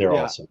 They're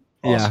awesome.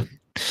 Yeah.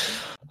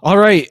 All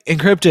right,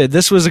 Encrypted.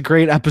 This was a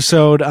great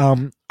episode.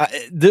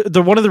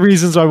 The one of the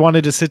reasons I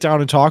wanted to sit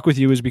down and talk with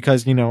you is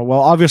because,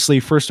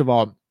 obviously, first of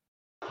all,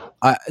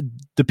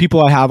 the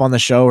people I have on the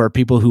show are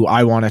people who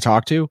I want to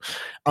talk to,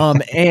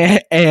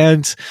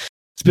 and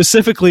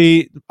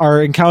specifically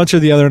our encounter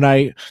the other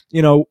night.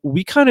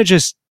 We kind of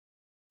just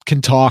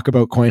can talk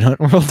about Coin Hunt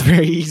World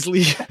very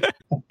easily.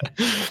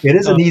 It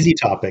is an easy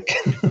topic.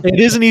 It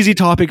is an easy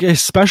topic,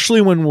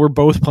 especially when we're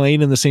both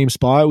playing in the same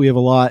spot. We have a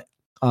lot.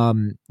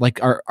 Like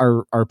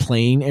our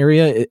playing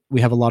area,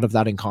 we have a lot of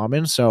that in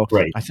common. So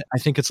right. I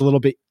think it's a little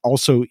bit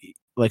also,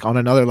 like, on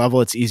another level,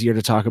 it's easier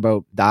to talk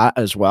about that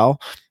as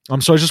well.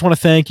 So I just want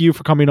to thank you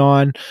for coming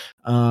on.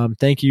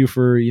 Thank you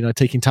for,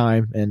 taking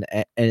time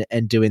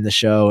and doing the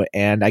show.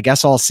 And I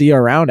guess I'll see you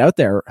around out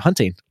there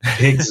hunting.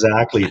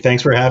 Exactly.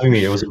 Thanks for having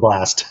me. It was a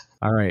blast.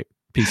 All right.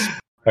 Peace.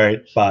 All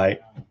right. Bye.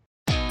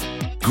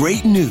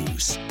 Great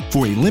news.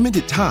 For a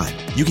limited time,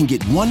 you can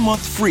get 1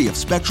 month free of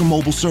Spectrum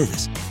Mobile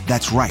service.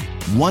 That's right,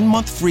 1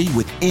 month free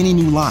with any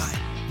new line.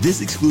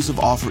 This exclusive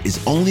offer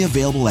is only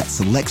available at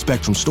select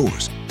Spectrum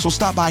stores, so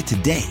stop by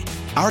today.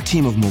 Our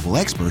team of mobile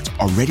experts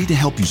are ready to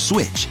help you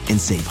switch and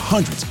save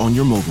hundreds on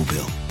your mobile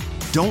bill.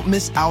 Don't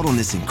miss out on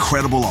this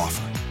incredible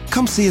offer.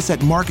 Come see us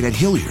at Market at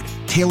Hilliard,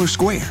 Taylor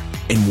Square,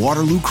 and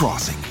Waterloo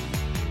Crossing.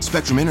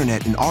 Spectrum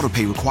Internet and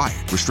autopay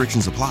required.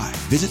 Restrictions apply.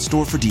 Visit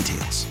store for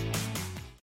details.